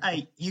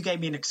 Hey, you gave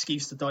me an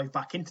excuse to dive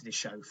back into this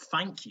show.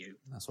 Thank you.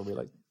 That's what we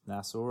like.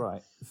 That's all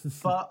right.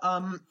 But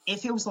it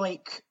feels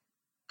like,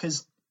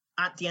 because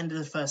at the end of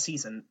the first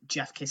season,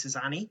 Jeff kisses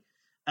Annie,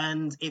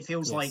 and it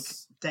feels like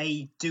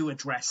they do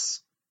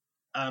address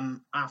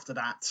after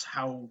that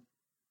how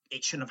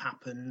it shouldn't have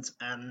happened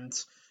and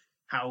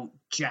how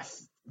Jeff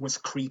was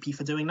creepy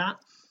for doing that.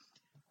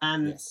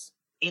 And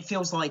it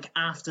feels like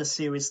after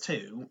series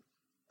 2,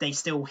 they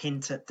still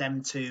hint at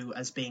them two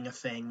as being a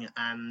thing,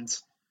 and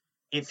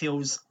it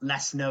feels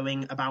less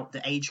knowing about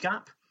the age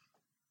gap.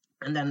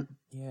 And then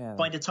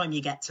by the time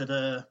you get to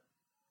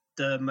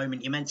the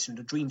moment you mentioned,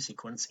 the dream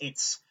sequence,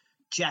 it's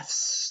Jeff's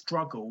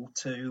struggle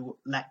to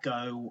let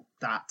go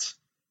that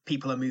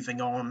people are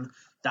moving on,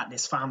 that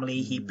this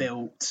family he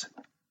built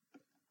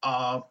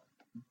are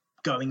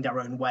going their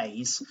own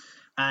ways,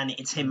 and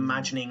it's him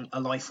imagining a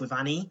life with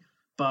Annie,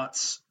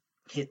 but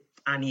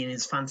Annie in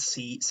his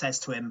fantasy says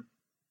to him,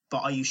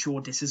 but are you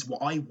sure this is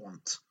what I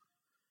want?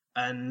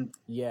 And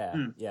yeah,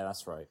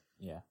 that's right.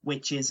 Yeah,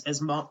 which is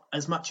as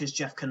much as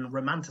Jeff can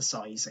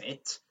romanticize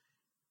it,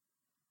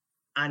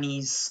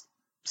 Annie's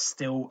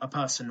still a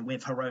person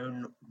with her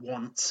own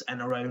wants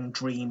and her own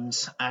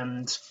dreams,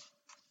 and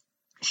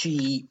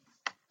she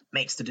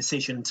makes the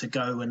decision to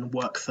go and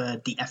work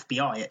for the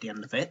FBI at the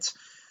end of it.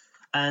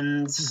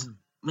 And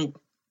I mean,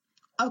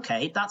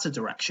 okay, that's a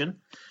direction,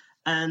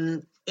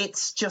 and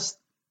it's just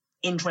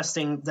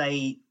interesting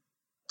they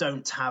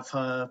don't have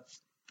her.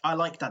 I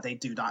like that they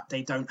do that.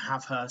 They don't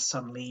have her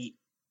suddenly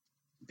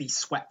be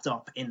swept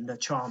up in the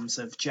charms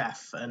of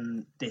Jeff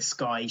and this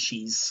guy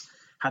she's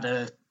had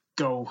a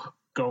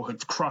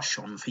girlhood crush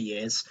on for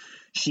years.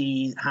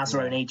 She has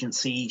her own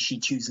agency. She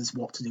chooses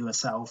what to do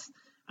herself,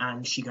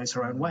 and she goes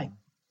her own way.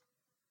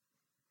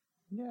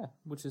 Yeah,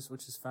 which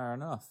is fair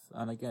enough.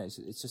 And again,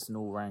 it's just an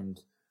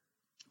all-round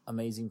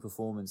amazing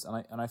performance.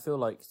 And I feel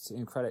like,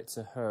 in credit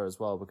to her as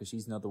well, because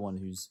she's another one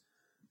who's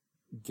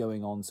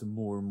going on to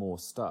more and more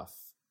stuff.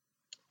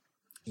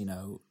 You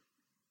know,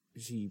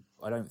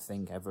 I don't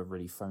think ever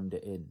really phoned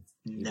it in.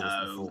 No.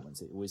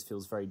 Performance. It always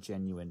feels very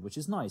genuine, which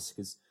is nice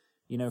because,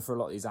 you know, for a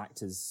lot of these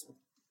actors,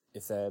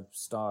 if their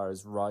star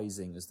is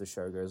rising as the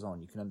show goes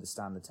on, you can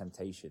understand the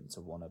temptation to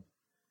want to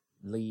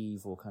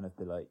leave or kind of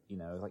be like, you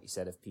know, like you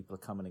said, if people are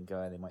coming and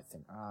going, they might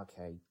think,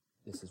 okay,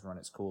 this has run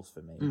its course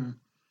for me.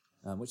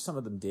 Which some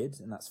of them did,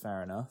 and that's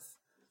fair enough.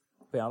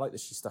 But yeah, I like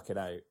that she stuck it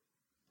out.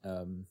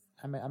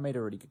 I made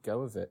a really good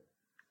go of it.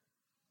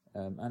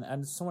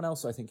 And someone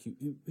else, I think,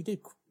 who did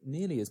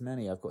nearly as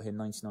many, I've got here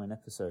 99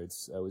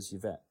 episodes, was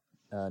Yvette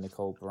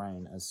Nicole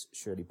Brown as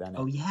Shirley Bennett.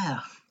 Oh, yeah.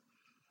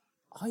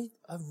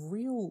 A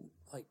real,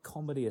 like,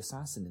 comedy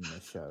assassin in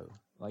this show.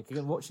 Like,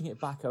 again, watching it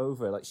back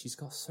over, like, she's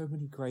got so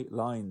many great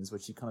lines where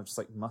she kind of just,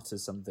 like,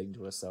 mutters something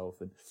to herself.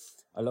 And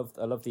I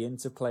love the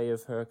interplay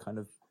of her kind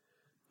of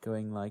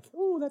going like,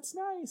 oh, that's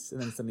nice.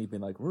 And then suddenly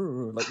being like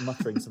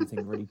muttering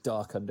something really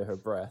dark under her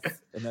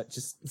breath. And that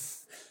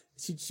just...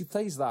 She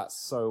plays that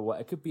so well.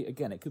 It could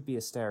be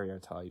a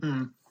stereotype,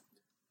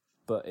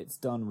 but it's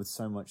done with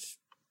so much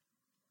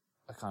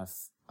a kind of,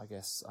 I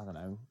guess, I don't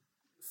know,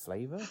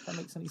 flavor, if that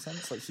makes any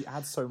sense. Like, she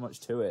adds so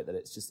much to it that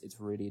it's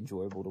really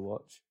enjoyable to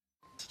watch.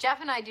 Jeff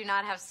and I do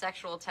not have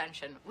sexual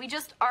tension. We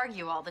just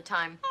argue all the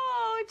time.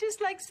 Oh,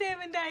 just like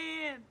Sam and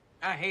Diane.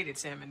 I hated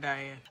Sam and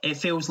Diane. It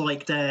feels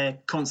like they're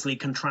constantly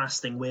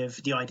contrasting with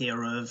the idea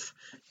of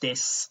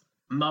this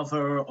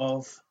mother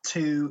of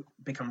two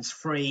becomes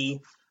free,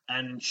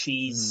 and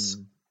she's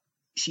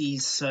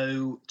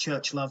so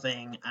church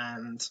loving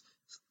and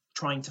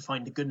trying to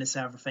find the goodness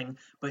in everything,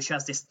 but she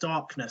has this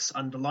darkness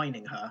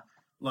underlining her.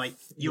 Like,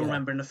 you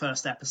remember in the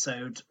first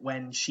episode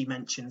when she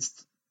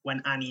mentions,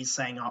 when Annie's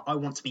saying, I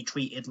want to be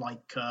treated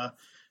like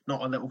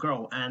not a little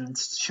girl, and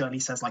Shirley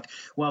says, like,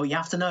 well, you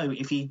have to know,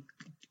 if you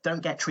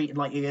don't get treated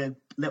like a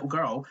little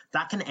girl,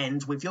 that can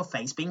end with your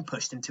face being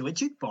pushed into a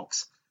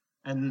jukebox.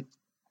 And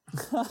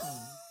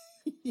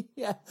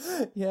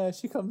yeah,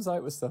 she comes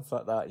out with stuff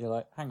like that. You're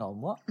like, hang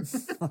on, what?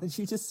 What did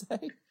you just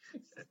say?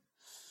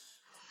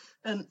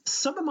 And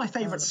some of my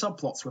favourite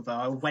subplots with her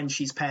are when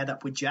she's paired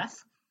up with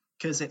Jeff,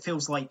 because it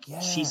feels like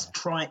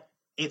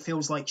it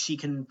feels like she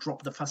can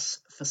drop the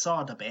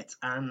facade a bit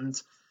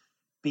and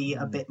be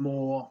a bit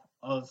more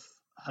of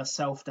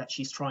herself that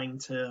she's trying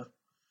to,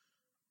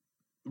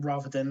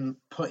 rather than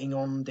putting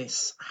on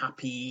this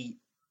happy,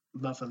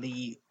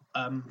 motherly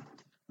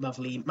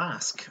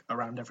mask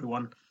around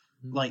everyone.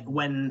 Like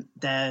when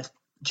they're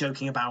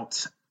joking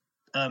about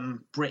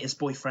Britta's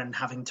boyfriend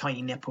having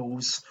tiny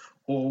nipples,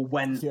 or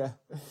when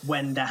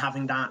they're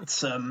having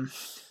that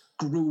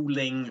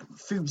grueling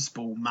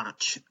foosball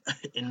match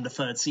in the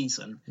third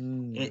season.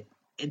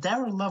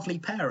 They're a lovely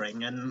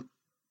pairing, and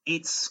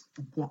it's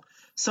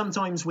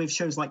sometimes with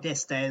shows like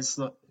this,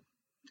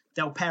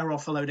 they'll pair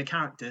off a load of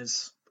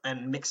characters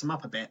and mix them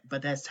up a bit,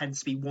 but there tends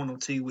to be one or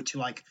two which are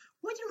like,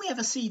 why didn't we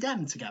ever see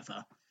them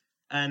together?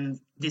 And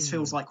this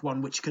feels like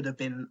one which could have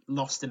been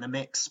lost in the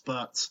mix,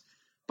 but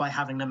by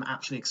having them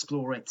actually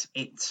explore it,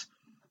 it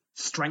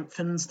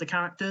strengthens the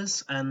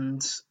characters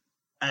and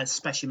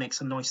especially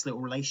makes a nice little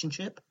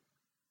relationship.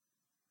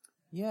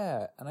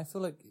 Yeah, and I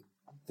feel like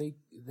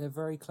they're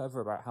very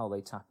clever about how they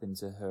tap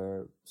into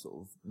her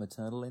sort of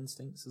maternal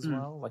instincts as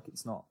well. Like,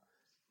 it's not,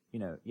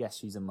 yes,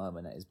 she's a mum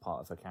and it is part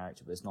of her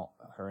character, but it's not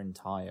her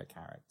entire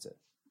character,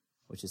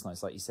 which is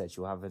nice. Like you said,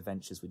 she'll have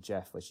adventures with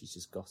Jeff where she's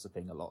just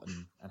gossiping a lot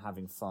and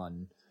having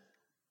fun.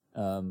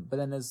 But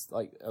then there's,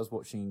 like, I was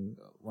watching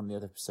one of the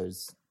other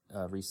episodes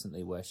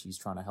recently where she's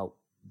trying to help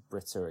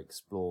Britta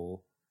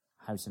explore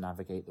how to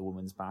navigate the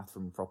woman's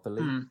bathroom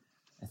properly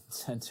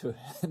and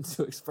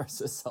to express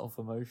herself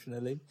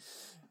emotionally.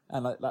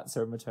 And like, that's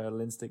her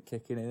maternal instinct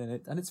kicking in,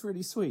 and it's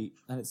really sweet,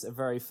 and it's a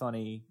very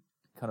funny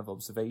kind of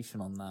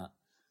observation on that.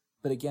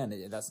 But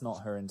again, that's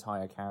not her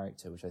entire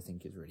character, which I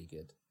think is really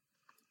good.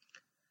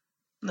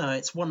 No,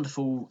 it's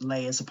wonderful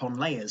layers upon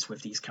layers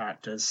with these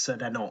characters, so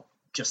they're not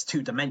just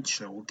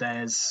two-dimensional.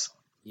 They're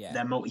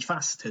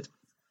multifaceted.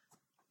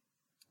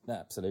 Yeah,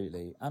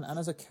 absolutely. And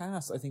as a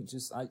cast, I think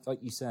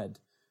like you said,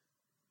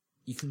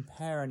 you can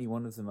pair any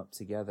one of them up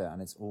together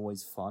and it's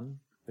always fun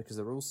because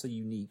they're all so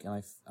unique,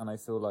 and I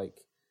feel like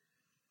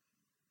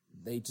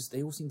they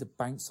all seem to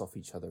bounce off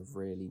each other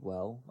really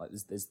well. Like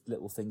there's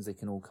little things they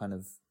can all kind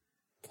of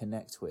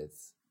connect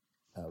with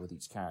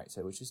each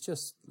character, which is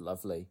just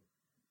lovely,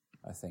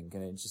 I think.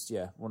 And it's just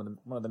one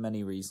of the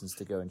many reasons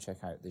to go and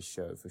check out this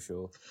show for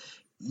sure.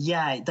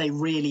 Yeah, they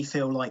really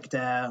feel like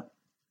they're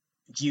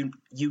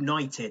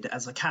united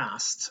as a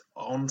cast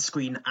on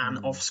screen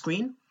and off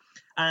screen.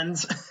 And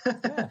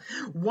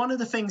one of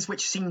the things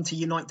which seemed to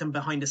unite them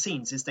behind the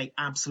scenes is they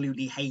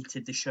absolutely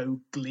hated the show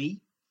Glee.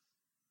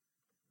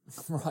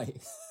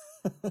 Right.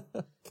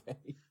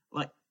 Okay.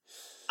 Like,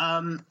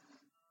 John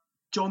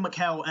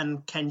McHale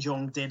and Ken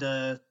Jeong did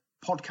a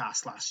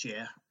podcast last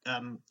year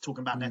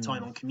talking about their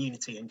time on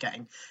Community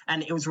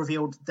and it was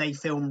revealed they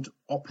filmed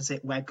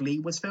opposite where Glee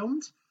was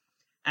filmed.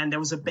 And there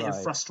was a bit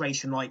of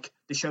frustration, like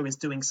the show is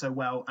doing so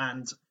well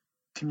and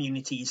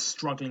Community is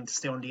struggling to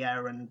stay on the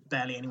air and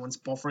barely anyone's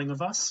bothering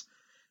with us.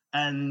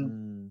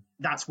 And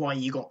that's why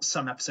you got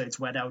some episodes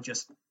where they'll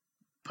just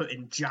put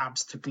in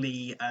jabs to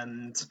Glee,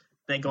 and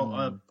they got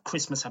a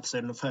Christmas episode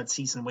in the third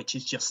season, which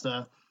is just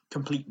a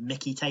complete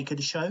Mickey take of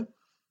the show.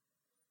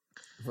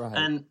 Right.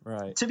 And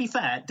to be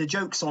fair, the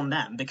joke's on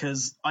them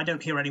because I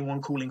don't hear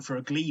anyone calling for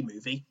a Glee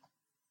movie.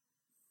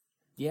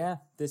 Yeah,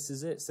 this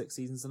is it. 6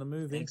 seasons and a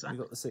movie. Exactly.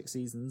 We got the 6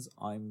 seasons.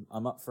 I'm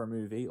up for a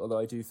movie, although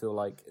I do feel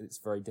like it's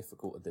very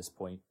difficult at this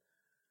point,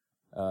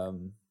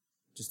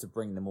 just to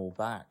bring them all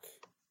back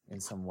in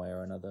some way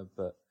or another.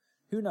 But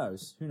who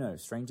knows? Who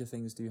knows? Stranger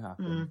things do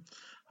happen.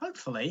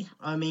 Hopefully.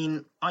 I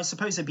mean, I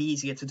suppose it'd be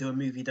easier to do a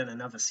movie than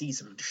another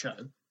season of the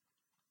show.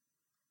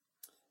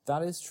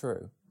 That is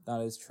true.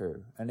 That is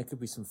true. And it could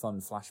be some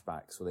fun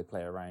flashbacks where they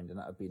play around, and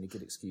that would be a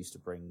good excuse to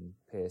bring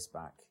Pierce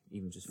back,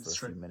 even just for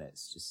a few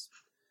minutes. Just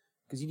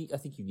because I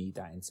think you need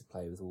that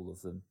interplay with all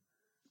of them.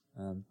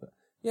 But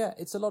yeah,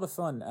 it's a lot of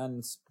fun,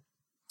 and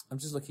I'm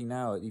just looking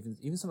now at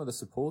even some of the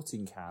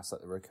supporting cast,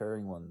 like the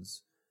recurring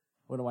ones.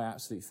 One of my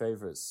absolute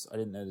favourites, I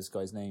didn't know this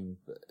guy's name,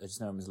 but I just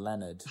know him as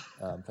Leonard,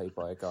 played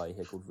by a guy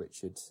here called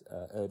Richard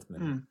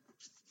Erdman.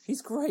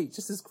 He's great,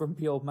 just this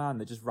grumpy old man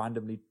that just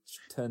randomly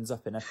turns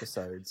up in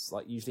episodes,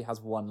 like usually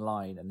has one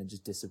line and then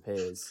just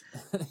disappears.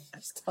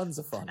 It's tons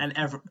of fun.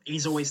 And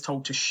he's always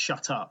told to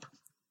shut up.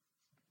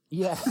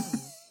 Yeah.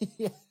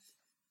 Yeah.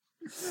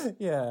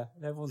 Yeah,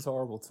 and everyone's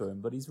horrible to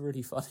him, but he's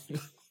really funny.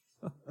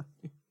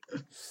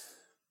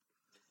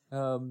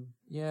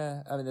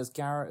 Yeah, I mean, there's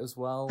Garrett as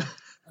well,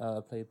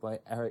 played by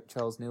Eric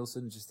Charles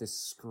Nielsen, just this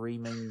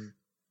screaming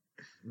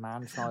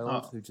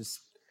man-child who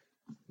just...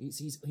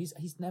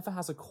 He's never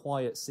has a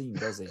quiet scene,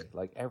 does he?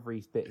 Like,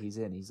 every bit he's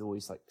in, he's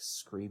always, like,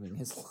 screaming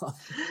his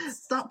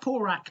lines. That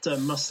poor actor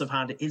must have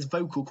had... His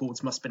vocal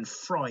cords must have been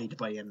fried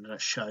by the end of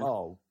that show.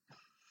 Oh,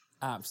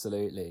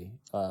 absolutely.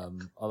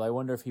 Although I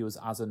wonder if he was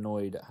as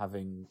annoyed at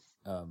having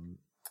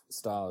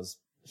stars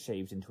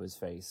shaved into his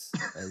face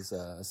as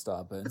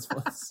Starburns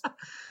was.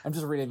 I'm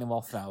just reading them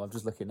off now. I'm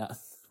just looking at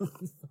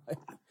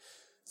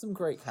some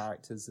great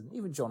characters, and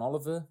even John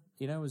Oliver,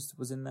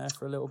 was in there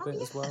for a little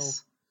bit as well.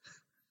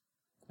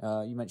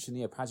 You mentioned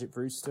Paget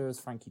Brewster as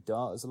Frankie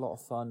Dart is a lot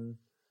of fun.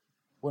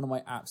 One of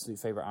my absolute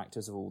favourite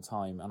actors of all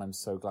time, and I'm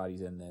so glad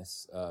he's in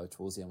this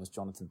towards the end, was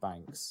Jonathan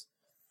Banks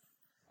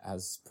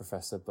as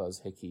Professor Buzz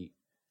Hickey.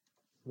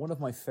 One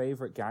of my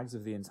favourite gags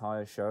of the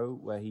entire show,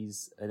 where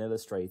he's an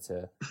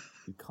illustrator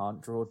who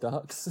can't draw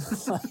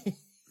ducks.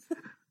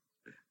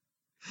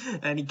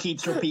 And he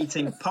keeps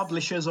repeating,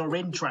 publishers are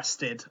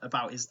interested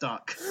about his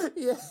duck.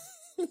 Yeah.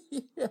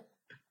 Yeah.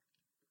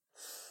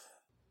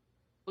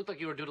 Looked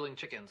like you were doodling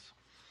chickens.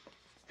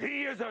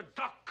 He is a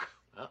duck!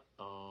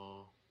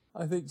 Uh-oh.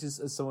 I think just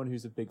as someone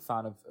who's a big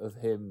fan of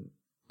him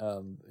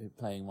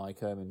playing Mike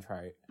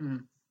Ehrmantraut,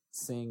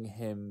 seeing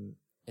him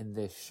in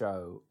this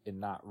show, in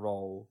that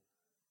role,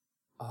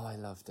 I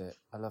loved it.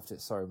 I loved it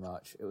so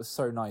much. It was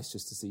so nice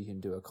just to see him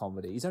do a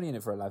comedy. He's only in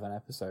it for 11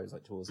 episodes,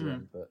 like towards the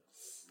end, but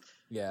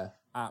yeah,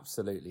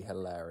 absolutely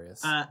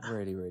hilarious.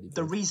 Really, really good.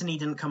 The reason he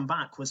didn't come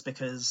back was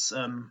because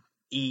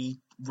he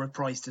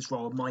reprised his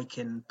role of Mike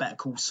in Better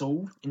Call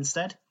Saul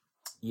instead.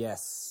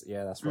 Yes,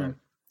 yeah, that's right.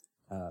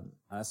 And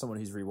as someone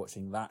who's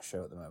rewatching that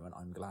show at the moment,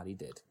 I'm glad he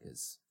did,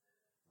 because,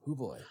 oh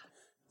boy.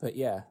 But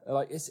yeah,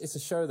 like it's a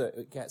show that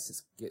it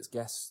gets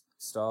guest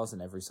stars in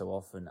every so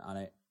often,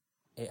 and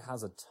it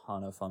has a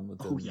ton of fun with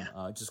them. Oh,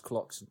 yeah. Just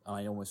clocked, and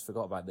I almost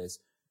forgot about this.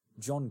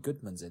 John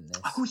Goodman's in this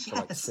for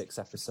like 6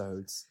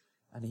 episodes,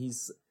 and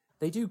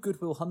they do Good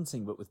Will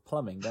Hunting, but with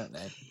plumbing, don't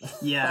they?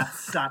 Yeah,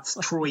 that's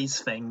Troy's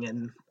thing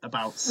in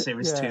about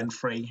series 2 and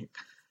 3.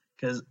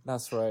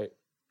 That's right.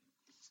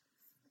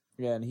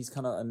 Yeah,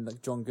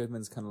 and John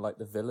Goodman's kind of like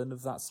the villain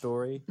of that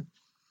story.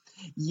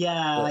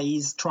 Yeah,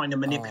 he's trying to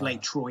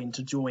manipulate Troy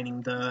into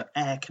joining the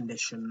air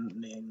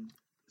conditioning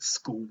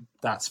school.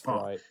 That's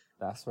right.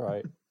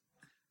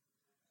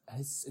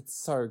 It's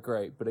so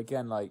great, but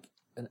again, like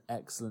an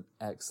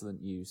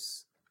excellent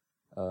use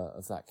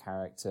of that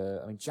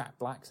character. I mean, Jack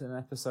Black's in an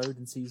episode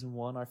in season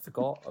 1. I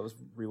forgot. I was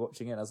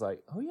rewatching it, and I was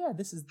like, oh yeah,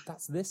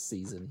 that's this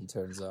season. He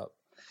turns up.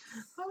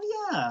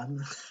 Oh yeah.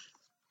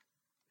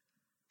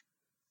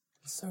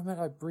 So many,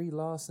 like Brie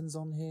Larson's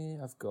on here.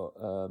 I've got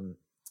who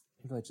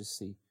did I just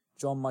see?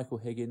 John Michael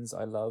Higgins.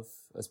 I love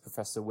as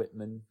Professor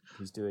Whitman.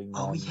 He's doing.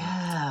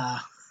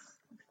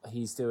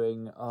 He's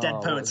doing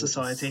Dead Poet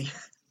Society.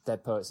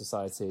 Dead Poet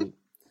Society.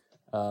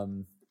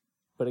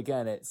 But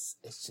again, it's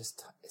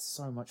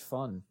so much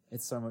fun.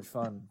 It's so much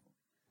fun.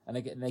 And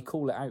again, they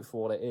call it out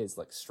for what it is,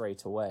 like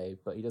straight away.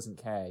 But he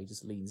doesn't care. He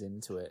just leans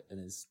into it, and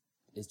it's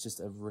just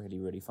a really,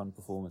 really fun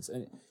performance.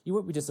 And you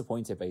won't be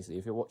disappointed. Basically,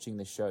 if you're watching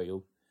this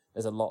show,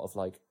 there's a lot of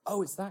like,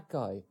 oh, it's that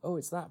guy. Oh,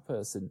 it's that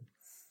person.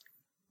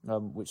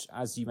 Which,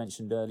 as you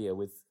mentioned earlier,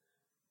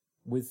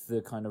 with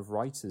the kind of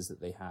writers that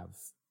they have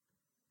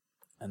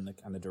and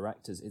the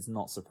directors, it's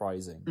not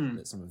surprising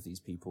that some of these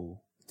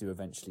people do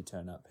eventually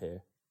turn up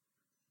here.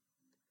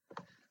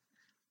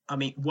 I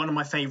mean, one of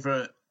my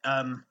favourite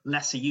one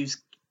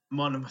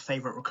of my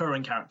favourite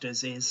recurring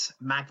characters is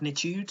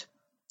Magnitude.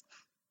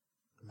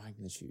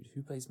 Magnitude?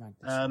 Who plays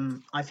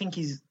Magnitude? I think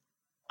he's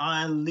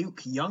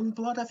Luke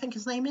Youngblood, I think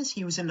his name is.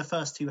 He was in the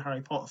first 2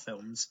 Harry Potter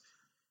films.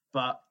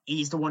 But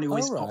he's the one who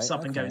always pops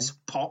up and goes,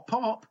 pop,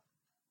 pop.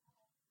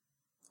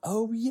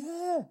 Oh,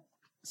 yeah.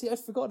 See, I'd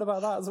forgotten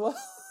about that as well.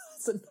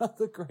 It's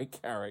another great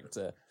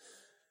character.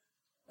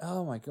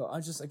 Oh, my God.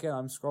 I'm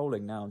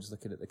scrolling now. I'm just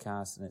looking at the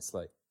cast, and it's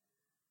like,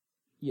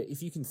 yeah,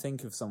 if you can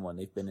think of someone,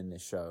 they've been in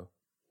this show,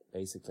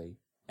 basically.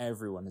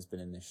 Everyone has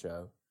been in this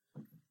show.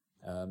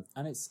 And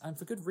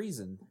for good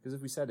reason, because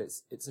as we said,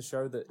 it's a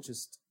show that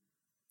just,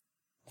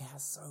 it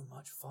has so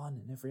much fun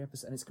in every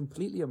episode, and it's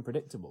completely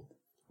unpredictable,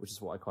 which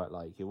is what I quite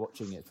like. You're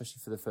watching it,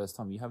 especially for the first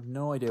time, you have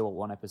no idea what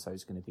one episode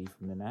is going to be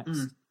from the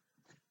next.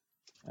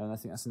 And I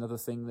think that's another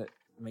thing that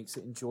makes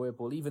it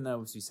enjoyable, even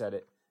though, as you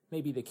said,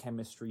 maybe the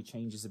chemistry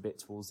changes a bit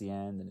towards the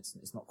end, and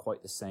it's not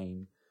quite the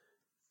same.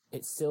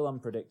 It's still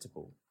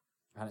unpredictable,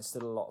 and it's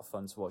still a lot of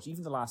fun to watch.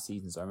 Even the last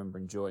seasons I remember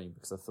enjoying,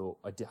 because I thought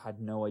had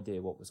no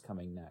idea what was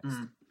coming next.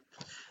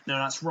 No,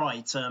 that's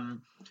right.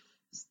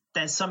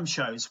 There's some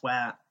shows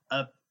where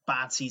a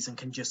bad season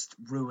can just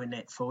ruin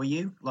it for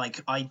you.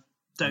 Like, I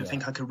don't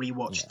think I could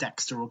rewatch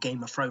Dexter or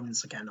Game of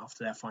Thrones again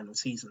after their final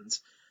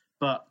seasons.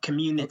 But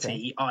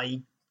Community,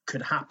 I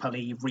could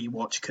happily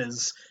rewatch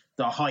because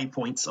the high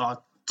points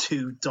are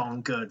too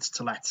darn good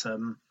to let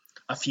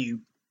a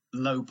few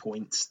low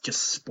points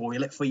just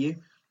spoil it for you.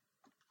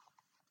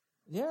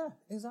 Yeah,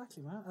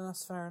 exactly, man. And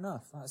that's fair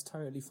enough. That's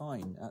totally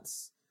fine.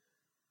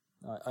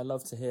 I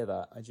love to hear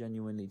that. I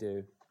genuinely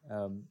do.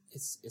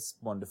 It's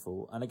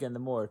wonderful. And again, the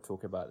more I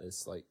talk about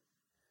this, like,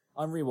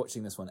 I'm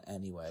rewatching this one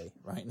anyway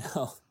right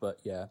now, but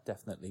yeah,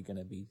 definitely going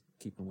to be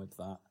keeping with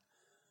that.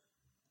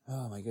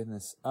 Oh my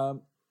goodness. I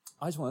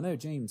just want to know,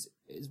 James,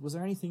 was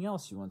there anything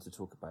else you want to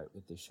talk about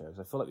with this show?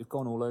 Because I feel like we've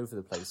gone all over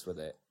the place with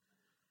it.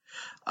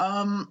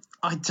 I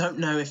don't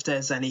know if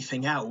there's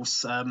anything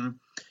else,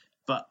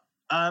 but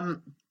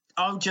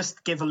I'll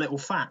just give a little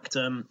fact.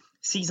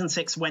 Season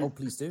 6 went. Oh,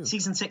 please do.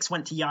 Season 6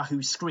 went to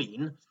Yahoo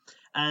Screen,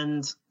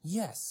 and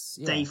yes,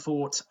 yeah. They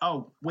thought,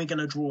 "Oh, we're going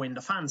to draw in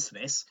the fans for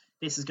this.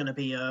 This is going to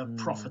be a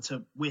profit.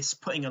 We're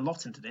putting a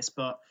lot into this,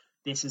 but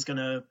this is going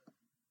to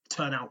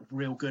turn out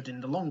real good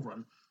in the long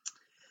run."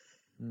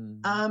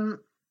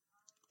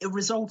 It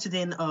resulted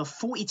in a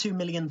 $42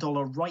 million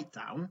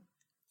write-down,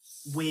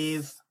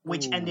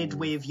 which ended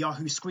with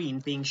Yahoo Screen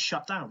being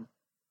shut down.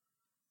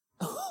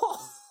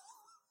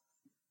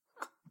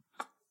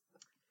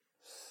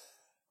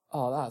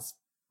 Oh,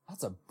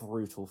 that's a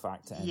brutal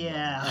fact to end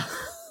Yeah.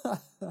 on.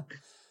 Do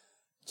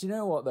you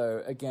know what,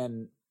 though?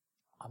 Again,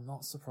 I'm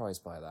not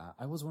surprised by that.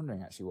 I was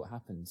wondering, actually, what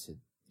happened to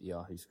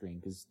Yahoo Screen,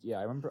 because, yeah,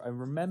 I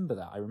remember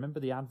that. I remember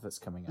the adverts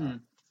coming up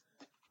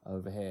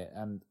over here,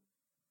 and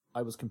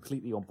I was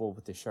completely on board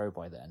with this show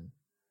by then.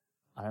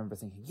 I remember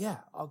thinking, yeah,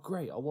 oh,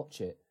 great, I'll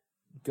watch it.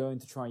 Going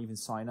to try and even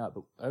sign up,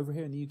 but over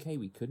here in the UK,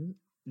 we couldn't.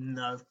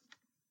 No.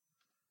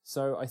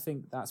 So I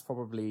think that's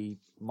probably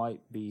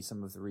might be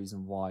some of the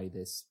reason why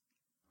this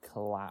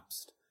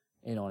collapsed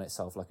in on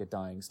itself like a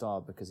dying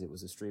star, because it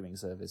was a streaming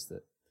service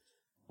that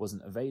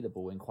wasn't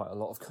available in quite a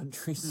lot of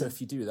countries. So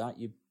if you do that,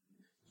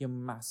 you're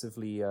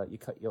massively you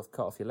cut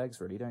off your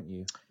legs, really, don't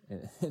you?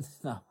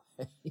 No.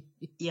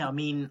 Yeah, I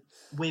mean,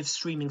 with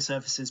streaming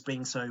services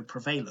being so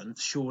prevalent,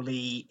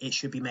 surely it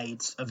should be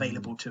made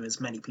available to as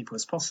many people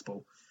as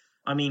possible.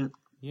 I mean,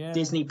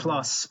 Disney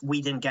Plus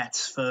we didn't get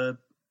for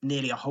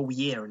nearly a whole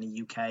year in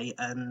the UK,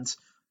 and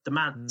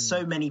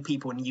so many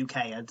people in the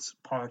UK had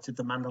pirated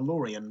The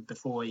Mandalorian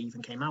before it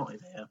even came out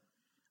over here.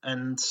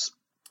 And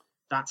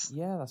that's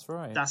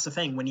right. That's the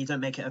thing. When you don't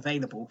make it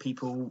available,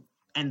 people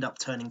end up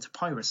turning to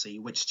piracy,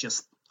 which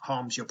just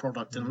harms your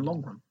product in the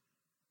long run.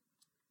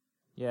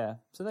 Yeah,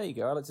 so there you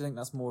go. I like to think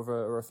that's more of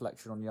a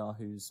reflection on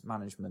Yahoo's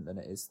management than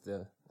it is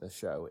the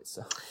show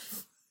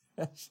itself.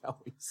 Shall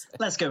we say?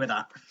 Let's go with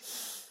that.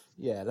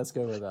 Yeah, let's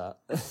go with that.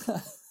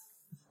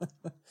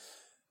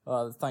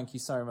 Thank you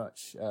so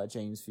much,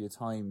 James, for your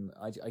time.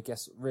 I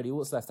guess really all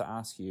that's left to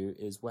ask you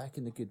is, where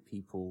can the good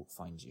people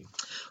find you?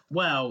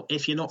 Well,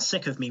 if you're not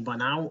sick of me by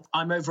now,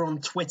 I'm over on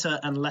Twitter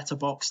and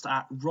Letterboxd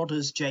at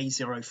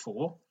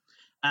RoddersJ04.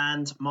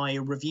 And my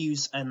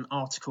reviews and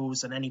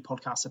articles and any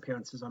podcast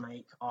appearances I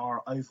make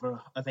are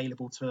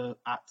available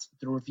at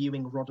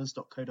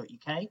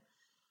thereviewingrodders.co.uk.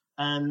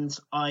 And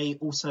I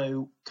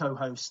also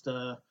co-host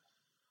a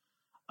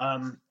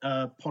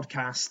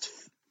podcast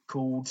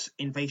called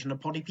Invasion of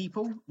Poddy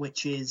People,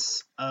 which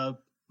is a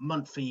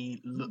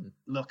monthly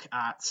look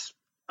at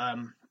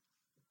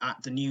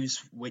the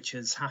news, which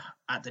is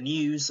at the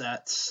news,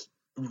 at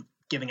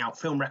giving out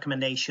film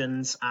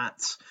recommendations,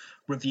 at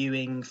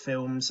reviewing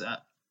films,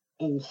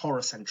 all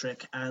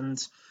horror-centric,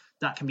 and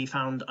that can be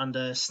found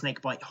under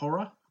Snakebite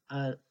Horror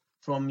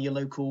from your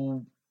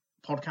local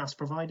podcast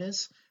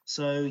providers.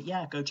 So,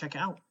 yeah, go check it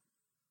out.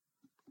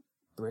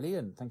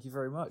 Brilliant. Thank you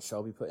very much.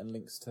 I'll be putting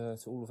links to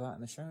all of that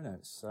in the show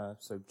notes.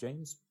 So,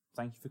 James,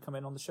 thank you for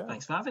coming on the show.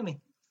 Thanks for having me.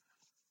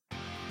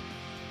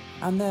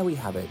 And there we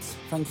have it.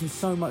 Thank you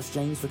so much,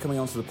 James, for coming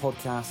onto the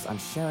podcast and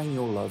sharing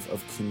your love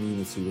of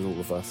Community with all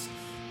of us.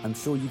 I'm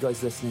sure you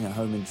guys listening at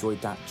home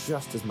enjoyed that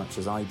just as much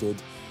as I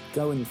did.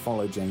 Go and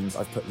follow James.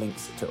 I've put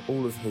links to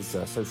all of his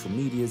social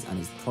medias and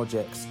his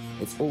projects.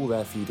 It's all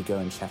there for you to go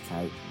and check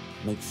out.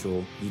 Make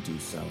sure you do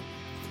so.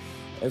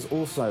 As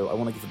also, I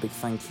want to give a big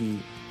thank you,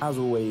 as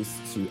always,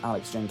 to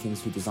Alex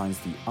Jenkins, who designs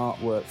the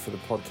artwork for the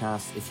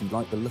podcast. If you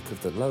like the look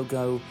of the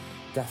logo,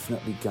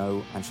 definitely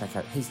go and check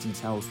out his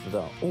details that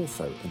are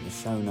also in the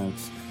show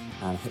notes,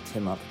 and hit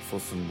him up for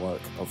some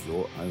work of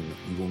your own.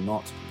 You will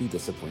not be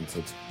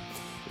disappointed.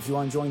 If you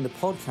are enjoying the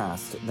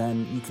podcast,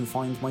 then you can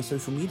find my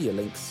social media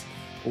links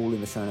all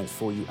in the show notes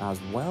for you as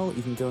well.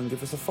 You can go and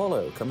give us a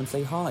follow, come and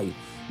say hi.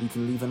 You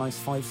can leave a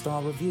nice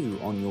 5-star review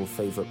on your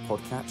favourite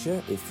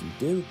podcatcher. If you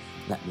do,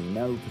 let me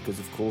know, because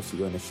of course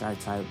you're going to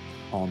shout out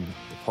on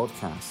the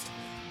podcast.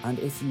 And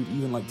if you'd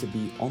even like to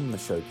be on the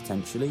show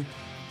potentially,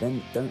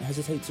 then don't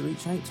hesitate to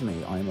reach out to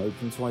me. I am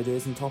open to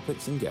ideas and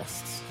topics and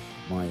guests.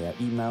 My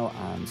email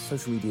and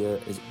social media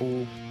is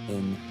all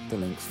in the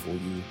links for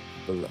you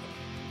below.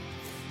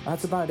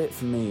 That's about it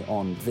for me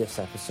on this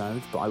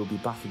episode, but I will be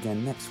back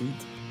again next week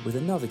with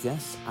another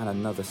guest and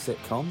another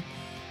sitcom,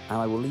 and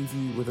I will leave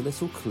you with a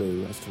little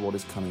clue as to what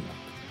is coming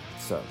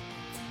up. So,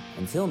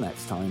 until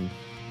next time,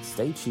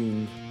 stay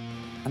tuned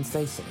and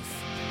stay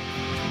safe.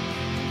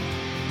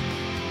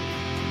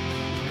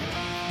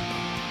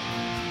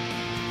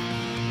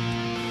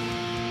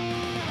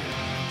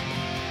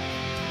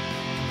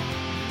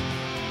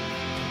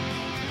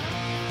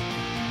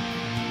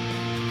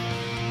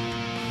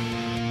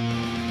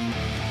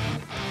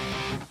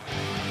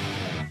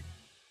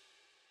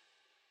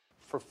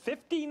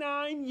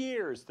 59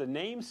 years, the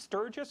name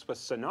Sturgis was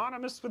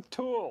synonymous with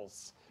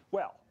tools.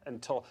 Well,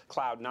 until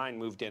Cloud9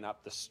 moved in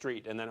up the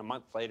street, and then a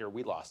month later,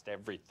 we lost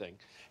everything.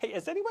 Hey,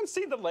 has anyone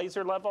seen the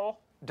laser level?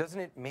 Doesn't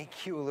it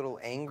make you a little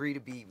angry to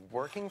be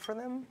working for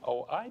them?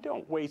 Oh, I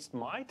don't waste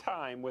my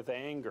time with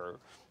anger.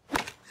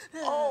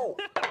 Oh!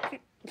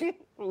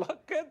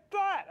 Look at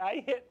that!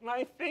 I hit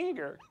my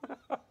finger.